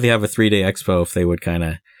they know they have a 3-day expo, if they would kind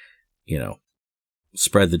of,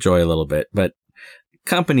 spread the joy a little bit. But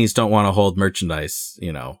companies don't want to hold merchandise,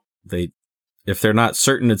 if they're not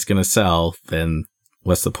certain it's going to sell, then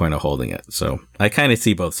what's the point of holding it? So I kind of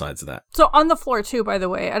see both sides of that. So on the floor too, by the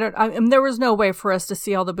way, there was no way for us to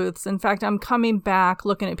see all the booths. In fact, I'm coming back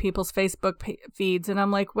looking at people's Facebook feeds, and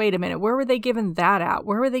I'm like, wait a minute, where were they giving that out?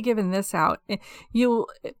 Where were they giving this out?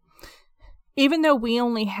 Even though we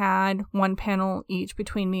only had one panel each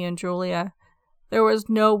between me and Julia, there was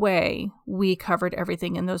no way we covered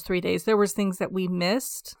everything in those 3 days. There was things that we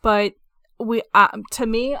missed, but to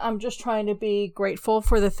me, I'm just trying to be grateful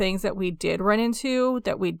for the things that we did run into,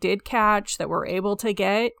 that we did catch, that we're able to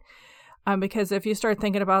get. Because if you start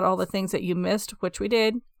thinking about all the things that you missed, which we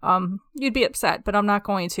did, you'd be upset, but I'm not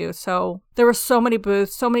going to. So there were so many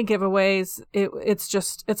booths, so many giveaways.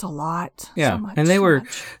 It's a lot. Yeah. So much, and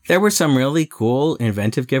there were some really cool,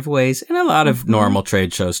 inventive giveaways and a lot of normal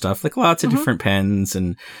trade show stuff, like lots of different pens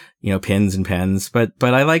and, pins and pens. But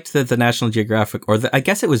I liked that the National Geographic, I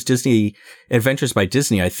guess it was Disney Adventures by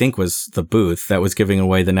Disney, I think was the booth that was giving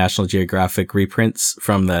away the National Geographic reprints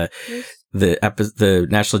from the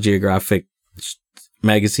National Geographic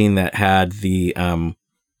magazine that had the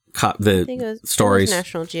stories. It was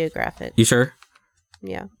National Geographic. You sure?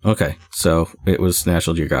 Yeah. Okay, so it was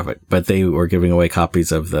National Geographic, but they were giving away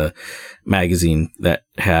copies of the magazine that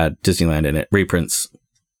had Disneyland in it, reprints.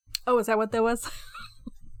 Oh, is that what that was?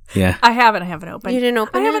 Yeah. I haven't opened. You didn't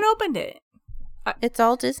open it? I haven't opened it. It's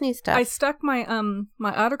all Disney stuff. I stuck my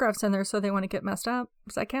my autographs in there so they wouldn't get messed up.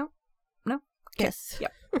 Does that count? No? Okay. Yes.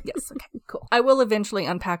 Yep. Yes. Okay, cool. I will eventually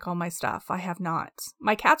unpack all my stuff. I have not.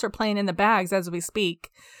 My cats are playing in the bags as we speak.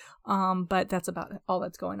 But that's about all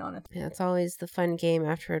that's going on. Yeah, it's always the fun game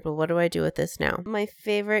afterward. Well, what do I do with this now? My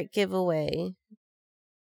favorite giveaway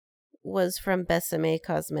was from Besame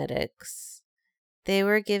Cosmetics. They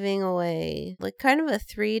were giving away like kind of a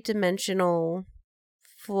 3-dimensional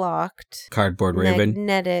flocked cardboard raven,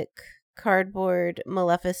 magnetic cardboard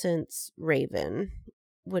Maleficent's raven.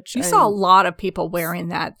 Which you saw a lot of people wearing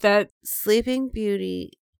that. That Sleeping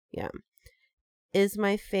Beauty, yeah, is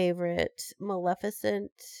my favorite.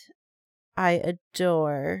 Maleficent, I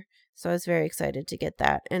adore. So I was very excited to get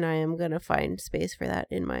that, and I am gonna find space for that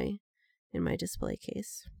in my display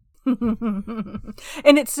case. And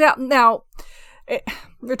it's now.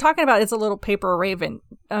 You're talking about it's a little paper raven.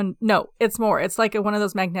 No, it's more. It's like one of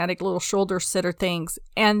those magnetic little shoulder sitter things,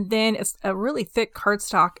 and then it's a really thick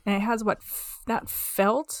cardstock, and it has not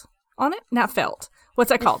felt on it. Not felt. What's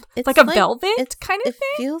that called? It's like a velvet kind of thing.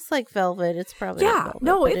 It feels like velvet. It's probably not velvet,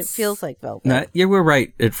 no, it feels like velvet. No, you were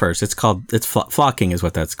right at first. It's flocking is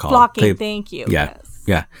what that's called. Flocking. Thank you. Yeah, yes.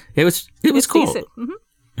 Yeah. It was cool. Decent. Mm-hmm.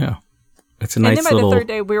 Yeah. It's a nice and then by little... the third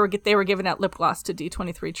day, they were giving out lip gloss to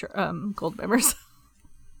D23 gold members.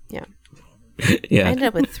 Yeah. Yeah. I ended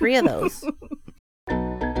up with 3 of those.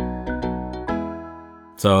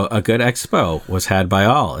 So a good expo was had by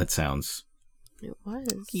all, it sounds. It was.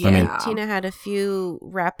 Yeah. I mean, Tina had a few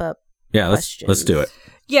wrap-up questions. Let's do it.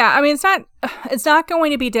 Yeah, I mean, it's not going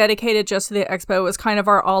to be dedicated just to the expo. It was kind of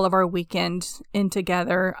all of our weekend in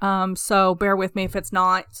together. So bear with me if it's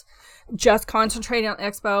not just concentrating on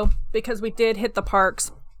expo, because we did hit the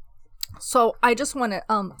parks. So I just want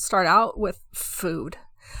to start out with food.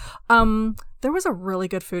 There was a really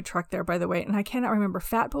good food truck there, by the way, and I cannot remember.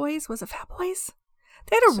 Fat Boys? Was it Fat Boys?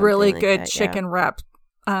 They had a something really like good chicken wrap,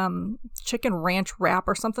 chicken ranch wrap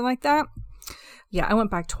or something like that. Yeah, I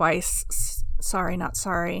went back twice. Sorry, not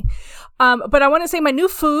sorry. But I want to say my new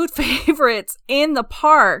food favorites in the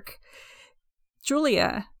park.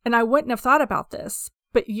 Julia, and I wouldn't have thought about this,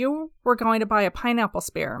 but you were going to buy a pineapple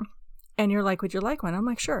spear, and you're like, would you like one? I'm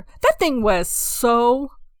like, sure. That thing was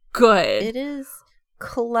so good. It is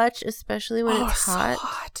clutch, especially when it's hot. So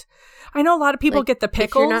hot. I know a lot of people get the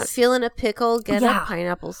pickles. If you're not feeling a pickle, get a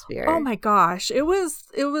pineapple spear. Oh my gosh. It was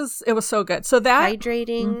so good. So that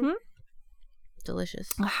hydrating. Delicious.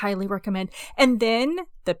 I highly recommend. And then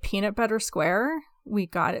the peanut butter square we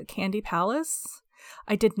got at Candy Palace.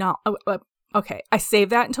 I did not. Okay. I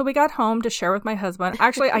saved that until we got home to share with my husband.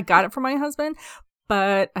 Actually, I got it for my husband,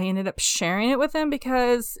 but I ended up sharing it with him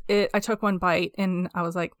because I took one bite and I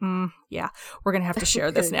was like, yeah, we're going to have to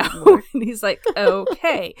share this now. And he's like,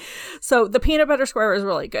 okay. So the peanut butter square is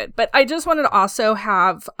really good. But I just wanted to also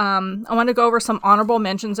have, I want to go over some honorable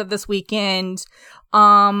mentions of this weekend,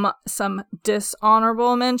 some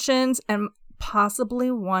dishonorable mentions, and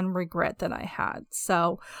possibly one regret that I had.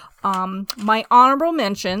 So, my honorable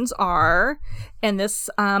mentions are, and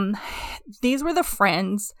these were the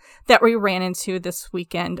friends that we ran into this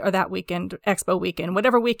weekend or that weekend, Expo weekend,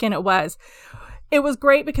 whatever weekend it was. It was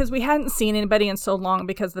great because we hadn't seen anybody in so long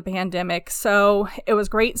because of the pandemic. So it was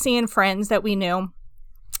great seeing friends that we knew.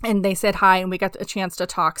 And they said hi, and we got a chance to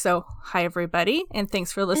talk. So, hi, everybody, and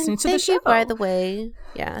thanks for listening to the show. Thank you, by the way.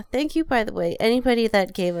 Yeah, thank you, by the way. Anybody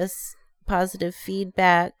that gave us positive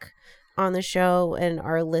feedback on the show and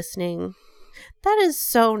are listening, that is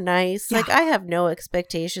so nice. Yeah. Like, I have no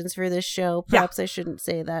expectations for this show. Perhaps I shouldn't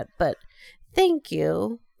say that, but thank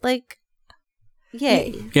you. Like,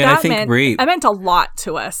 yay. Yeah, I think Brie, it meant a lot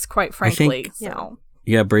to us, quite frankly.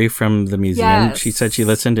 Yeah, Brie from the museum, yes. She said she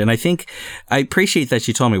listened, and I appreciate that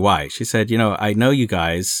she told me why. She said, I know you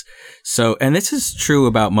guys, and this is true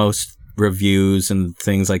about most reviews and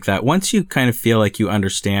things like that. Once you kind of feel like you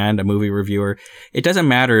understand a movie reviewer, it doesn't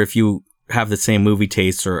matter if you have the same movie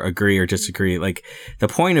taste or agree or disagree. Like, the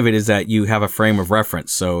point of it is that you have a frame of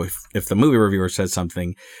reference. So if the movie reviewer says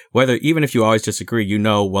something, even if you always disagree,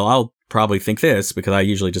 well, I'll probably think this because I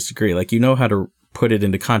usually disagree. Like, how to put it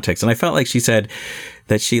into context. And I felt like she said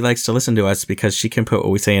that she likes to listen to us because she can put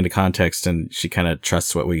what we say into context, and she kind of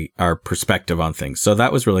trusts our perspective on things. So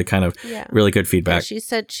that was really kind of really good feedback. Yeah,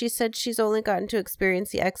 she said she's only gotten to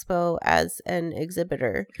experience the expo as an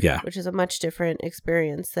exhibitor, which is a much different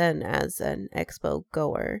experience than as an expo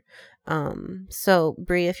goer. So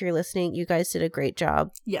Brie, if you're listening, you guys did a great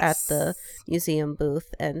job at the museum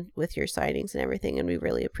booth and with your signings and everything, and we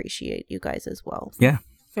really appreciate you guys as well. Yeah.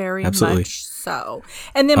 Very Absolutely. much so.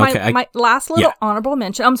 And then my last little honorable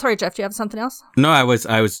mention. I'm sorry, Jeff, do you have something else? No, I was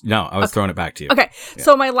throwing it back to you. Okay. Yeah.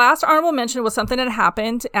 So my last honorable mention was something that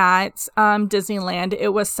happened at Disneyland.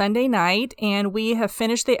 It was Sunday night, and we have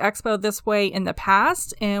finished the expo this way in the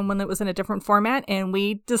past, and when it was in a different format, and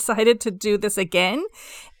we decided to do this again.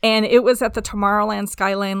 And it was at the Tomorrowland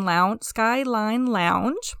Skyline Lounge.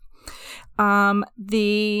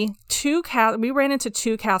 We ran into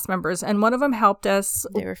two cast members, and one of them helped us.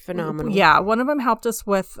 They were phenomenal. Yeah, one of them helped us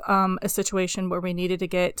with a situation where we needed to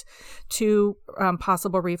get two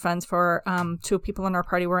possible refunds for two people in our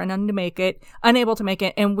party were unable to make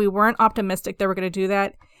it, and we weren't optimistic they were going to do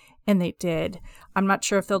that, and they did. I'm not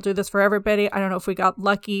sure if they'll do this for everybody. I don't know if we got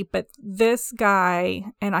lucky, but this guy,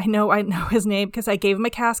 and I know his name because I gave him a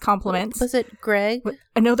cast compliment. Was it Greg?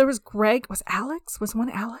 I know there was Greg. Was Alex? Was one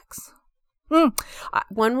Alex?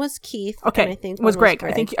 One was Keith. Okay, and I think was Greg.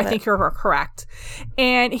 Greg. I think you're correct.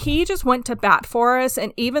 And he just went to bat for us,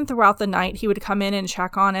 and even throughout the night, he would come in and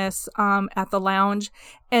check on us at the lounge.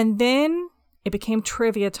 And then it became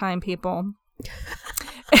trivia time, people.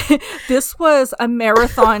 This was a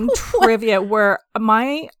marathon trivia where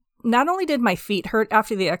not only did my feet hurt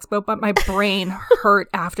after the expo, but my brain hurt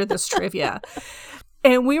after this trivia.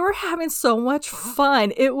 And we were having so much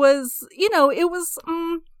fun. It was,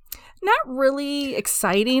 not really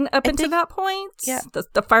exciting until that point. Yeah.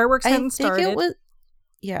 The fireworks hadn't started.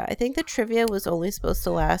 I think the trivia was only supposed to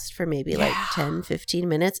last for maybe like 10, 15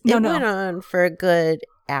 minutes. It went on for a good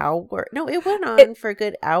hour. No, it went on for a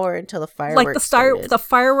good hour until the fireworks started. The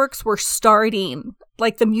fireworks were starting.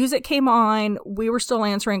 Like, the music came on, we were still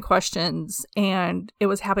answering questions, and it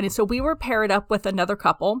was happening. So we were paired up with another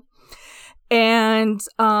couple. And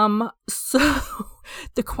so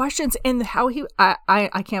the questions and how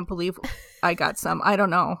I can't believe I got some. I don't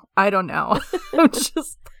know.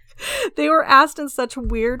 They were asked in such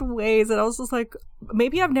weird ways, and I was just like,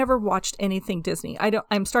 maybe I've never watched anything Disney.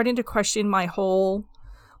 I'm starting to question my whole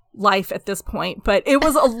life at this point, but it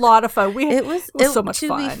was a lot of fun. It was so much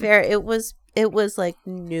fun. To be fair, it was like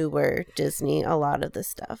newer Disney, a lot of the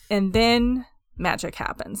stuff. And then magic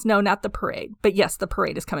happens. No, not the parade. But yes, the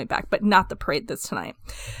parade is coming back, but not the parade that's tonight.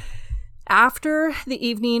 After the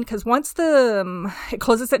evening, because once it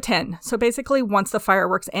closes at 10. So basically, once the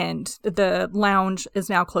fireworks end, the lounge is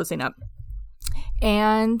now closing up.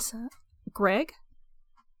 And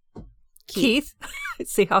Keith,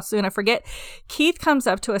 see how soon I forget. Keith comes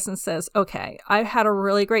up to us and says, okay, I had a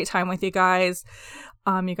really great time with you guys.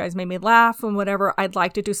 You guys made me laugh and whatever. I'd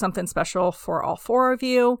like to do something special for all four of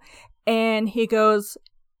you. And he goes,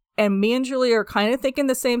 and me and Julie are kind of thinking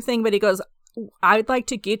the same thing, but he goes, I'd like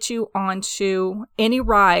to get you onto any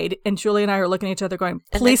ride. And Julie and I are looking at each other going,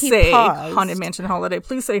 please say Haunted Mansion Holiday.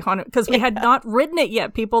 Please say Haunted, because we had not ridden it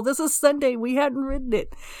yet, people. This is Sunday. We hadn't ridden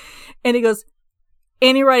it. And he goes,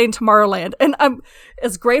 any ride in Tomorrowland. And I'm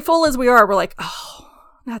as grateful as we are. We're like, oh,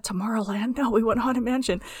 not Tomorrowland. No, we want Haunted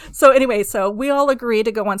Mansion. So anyway, we all agree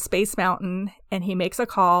to go on Space Mountain, and he makes a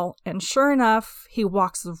call. And sure enough, he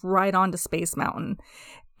walks right onto Space Mountain.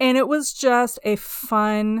 And it was just a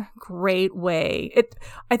fun, great way.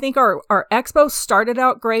 I think our expo started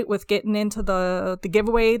out great with getting into the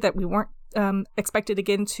giveaway that we weren't expected to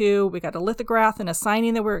get into. We got a lithograph and a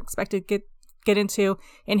signing that we were expected to get into.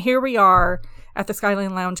 And here we are at the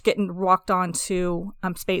Skyline Lounge getting walked on to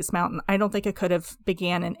Space Mountain. I don't think it could have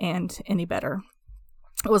began and end any better.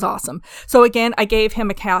 It was awesome. So again, I gave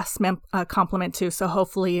him a cast compliment too. So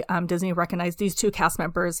hopefully Disney recognized these 2 cast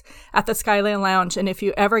members at the Skyline Lounge. And if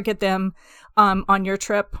you ever get them on your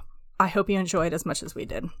trip, I hope you enjoyed as much as we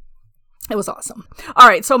did. It was awesome. All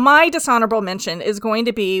right. So my dishonorable mention is going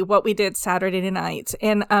to be what we did Saturday night.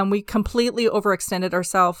 And we completely overextended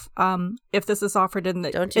ourselves. If this is offered in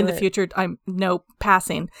the future, I'm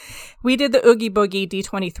passing. We did the Oogie Boogie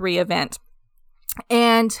D23 event.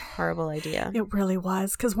 And horrible idea. It really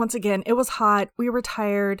was, because once again, it was hot. We were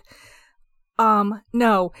tired.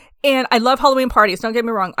 No. And I love Halloween parties. Don't get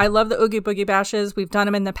me wrong. I love the Oogie Boogie Bashes. We've done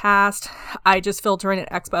them in the past. I just feel during an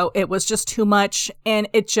expo, it was just too much, and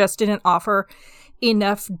it just didn't offer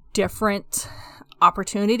enough different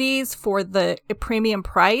opportunities for the premium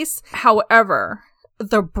price. However,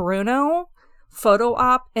 the Bruno photo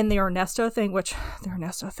op and the Ernesto thing, which the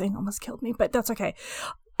Ernesto thing almost killed me, but that's okay.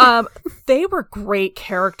 They were great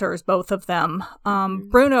characters, both of them.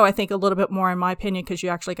 Bruno, I think a little bit more in my opinion, because you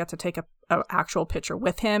actually got to take a actual picture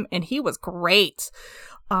with him, and he was great.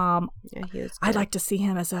 Yeah, he was good. I'd like to see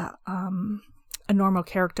him as a normal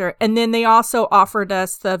character. And then they also offered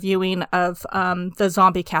us the viewing of the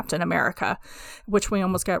zombie Captain America, which we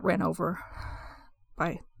almost got ran over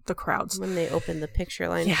by the crowds when they opened the picture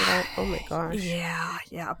line for that. Oh my gosh.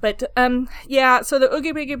 Yeah. But so the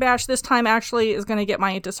Oogie Boogie Bash this time actually is going to get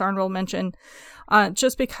my dishonorable mention,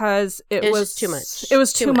 just because it was too much. It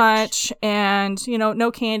was too much, and no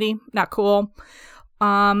candy, not cool.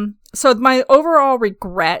 So my overall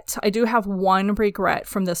regret, I do have one regret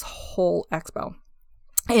from this whole expo,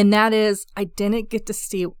 and that is I didn't get to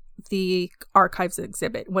see the archives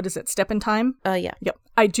exhibit. What is it? Step in Time? Yeah. Yep.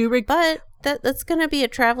 I do regret. But that's going to be a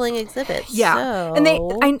traveling exhibit. Yeah.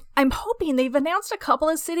 So. And I'm hoping they've announced a couple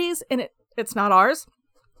of cities, and it's not ours.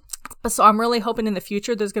 So I'm really hoping in the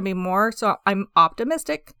future there's going to be more. So I'm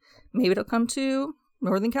optimistic. Maybe it'll come to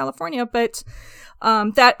Northern California, but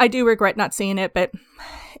that I do regret not seeing it, but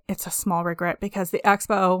it's a small regret because the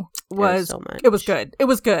expo was so much. It was good. It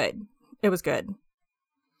was good.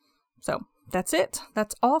 So that's it.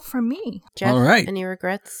 That's all from me. Jeff, all right. Any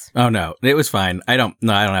regrets? Oh no, it was fine. I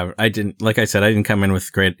didn't, like I said, I didn't come in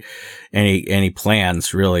with any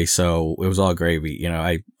plans really. So it was all gravy.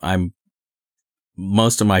 I'm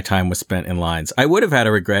most of my time was spent in lines. I would have had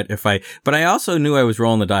a regret but I also knew I was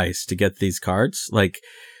rolling the dice to get these cards.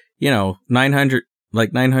 900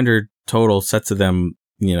 total sets of them,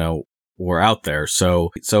 were out there. So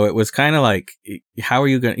it was kind of like, how are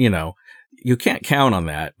you going to, you can't count on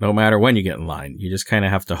that no matter when you get in line. You just kind of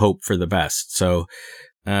have to hope for the best. So,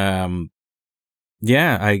 and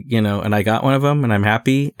I got one of them and I'm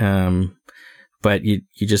happy. But you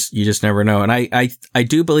just never know. And I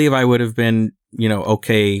do believe I would have been,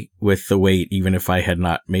 okay with the wait, even if I had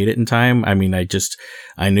not made it in time. I mean,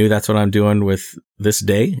 I knew that's what I'm doing with this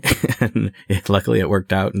day, and luckily it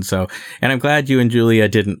worked out. And I'm glad you and Julia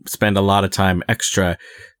didn't spend a lot of time extra,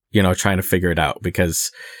 trying to figure it out, because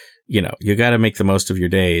you got to make the most of your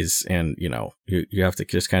days, and, you have to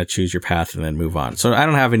just kind of choose your path and then move on. So I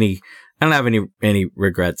don't have any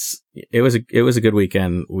regrets. It was a good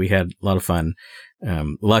weekend. We had a lot of fun.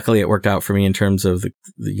 Luckily it worked out for me in terms of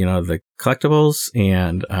the collectibles,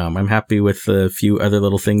 and, I'm happy with the few other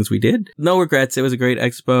little things we did. No regrets. It was a great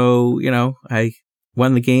expo. I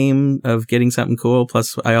won the game of getting something cool.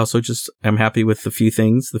 Plus I also I'm happy with the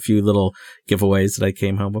few little giveaways that I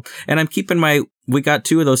came home with. And I'm keeping we got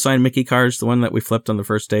 2 of those signed Mickey cards, the one that we flipped on the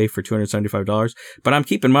first day for $275, but I'm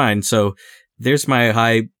keeping mine. So there's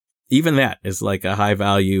my even that is like a high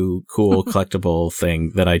value, cool collectible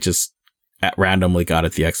thing that I just randomly got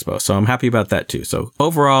at the expo. So I'm happy about that too. So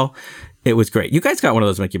overall, it was great. You guys got one of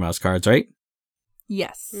those Mickey Mouse cards, right?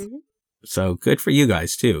 Yes. Mm-hmm. So good for you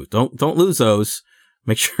guys too. Don't lose those.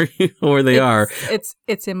 Make sure you know where they are.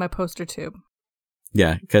 It's in my poster tube.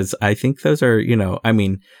 Yeah, because I think those are, you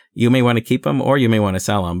may want to keep them or you may want to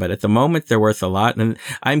sell them, but at the moment they're worth a lot. And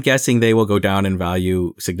I'm guessing they will go down in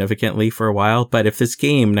value significantly for a while. But if this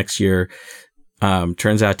game next year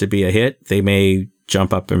turns out to be a hit, they may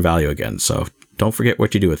jump up in value again. So don't forget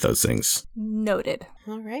what you do with those things. Noted.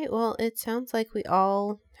 All right. Well, it sounds like we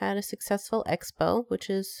all had a successful expo, which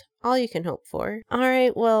is all you can hope for. All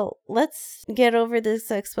right, well, let's get over this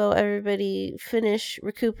expo. Everybody finish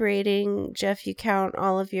recuperating. Jeff, you count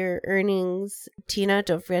all of your earnings. Tina,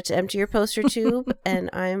 don't forget to empty your poster tube. And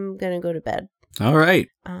I'm going to go to bed. All right.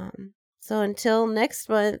 So until next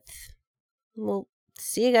month, we'll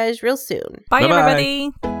see you guys real soon. Bye, Bye-bye.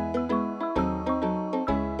 everybody.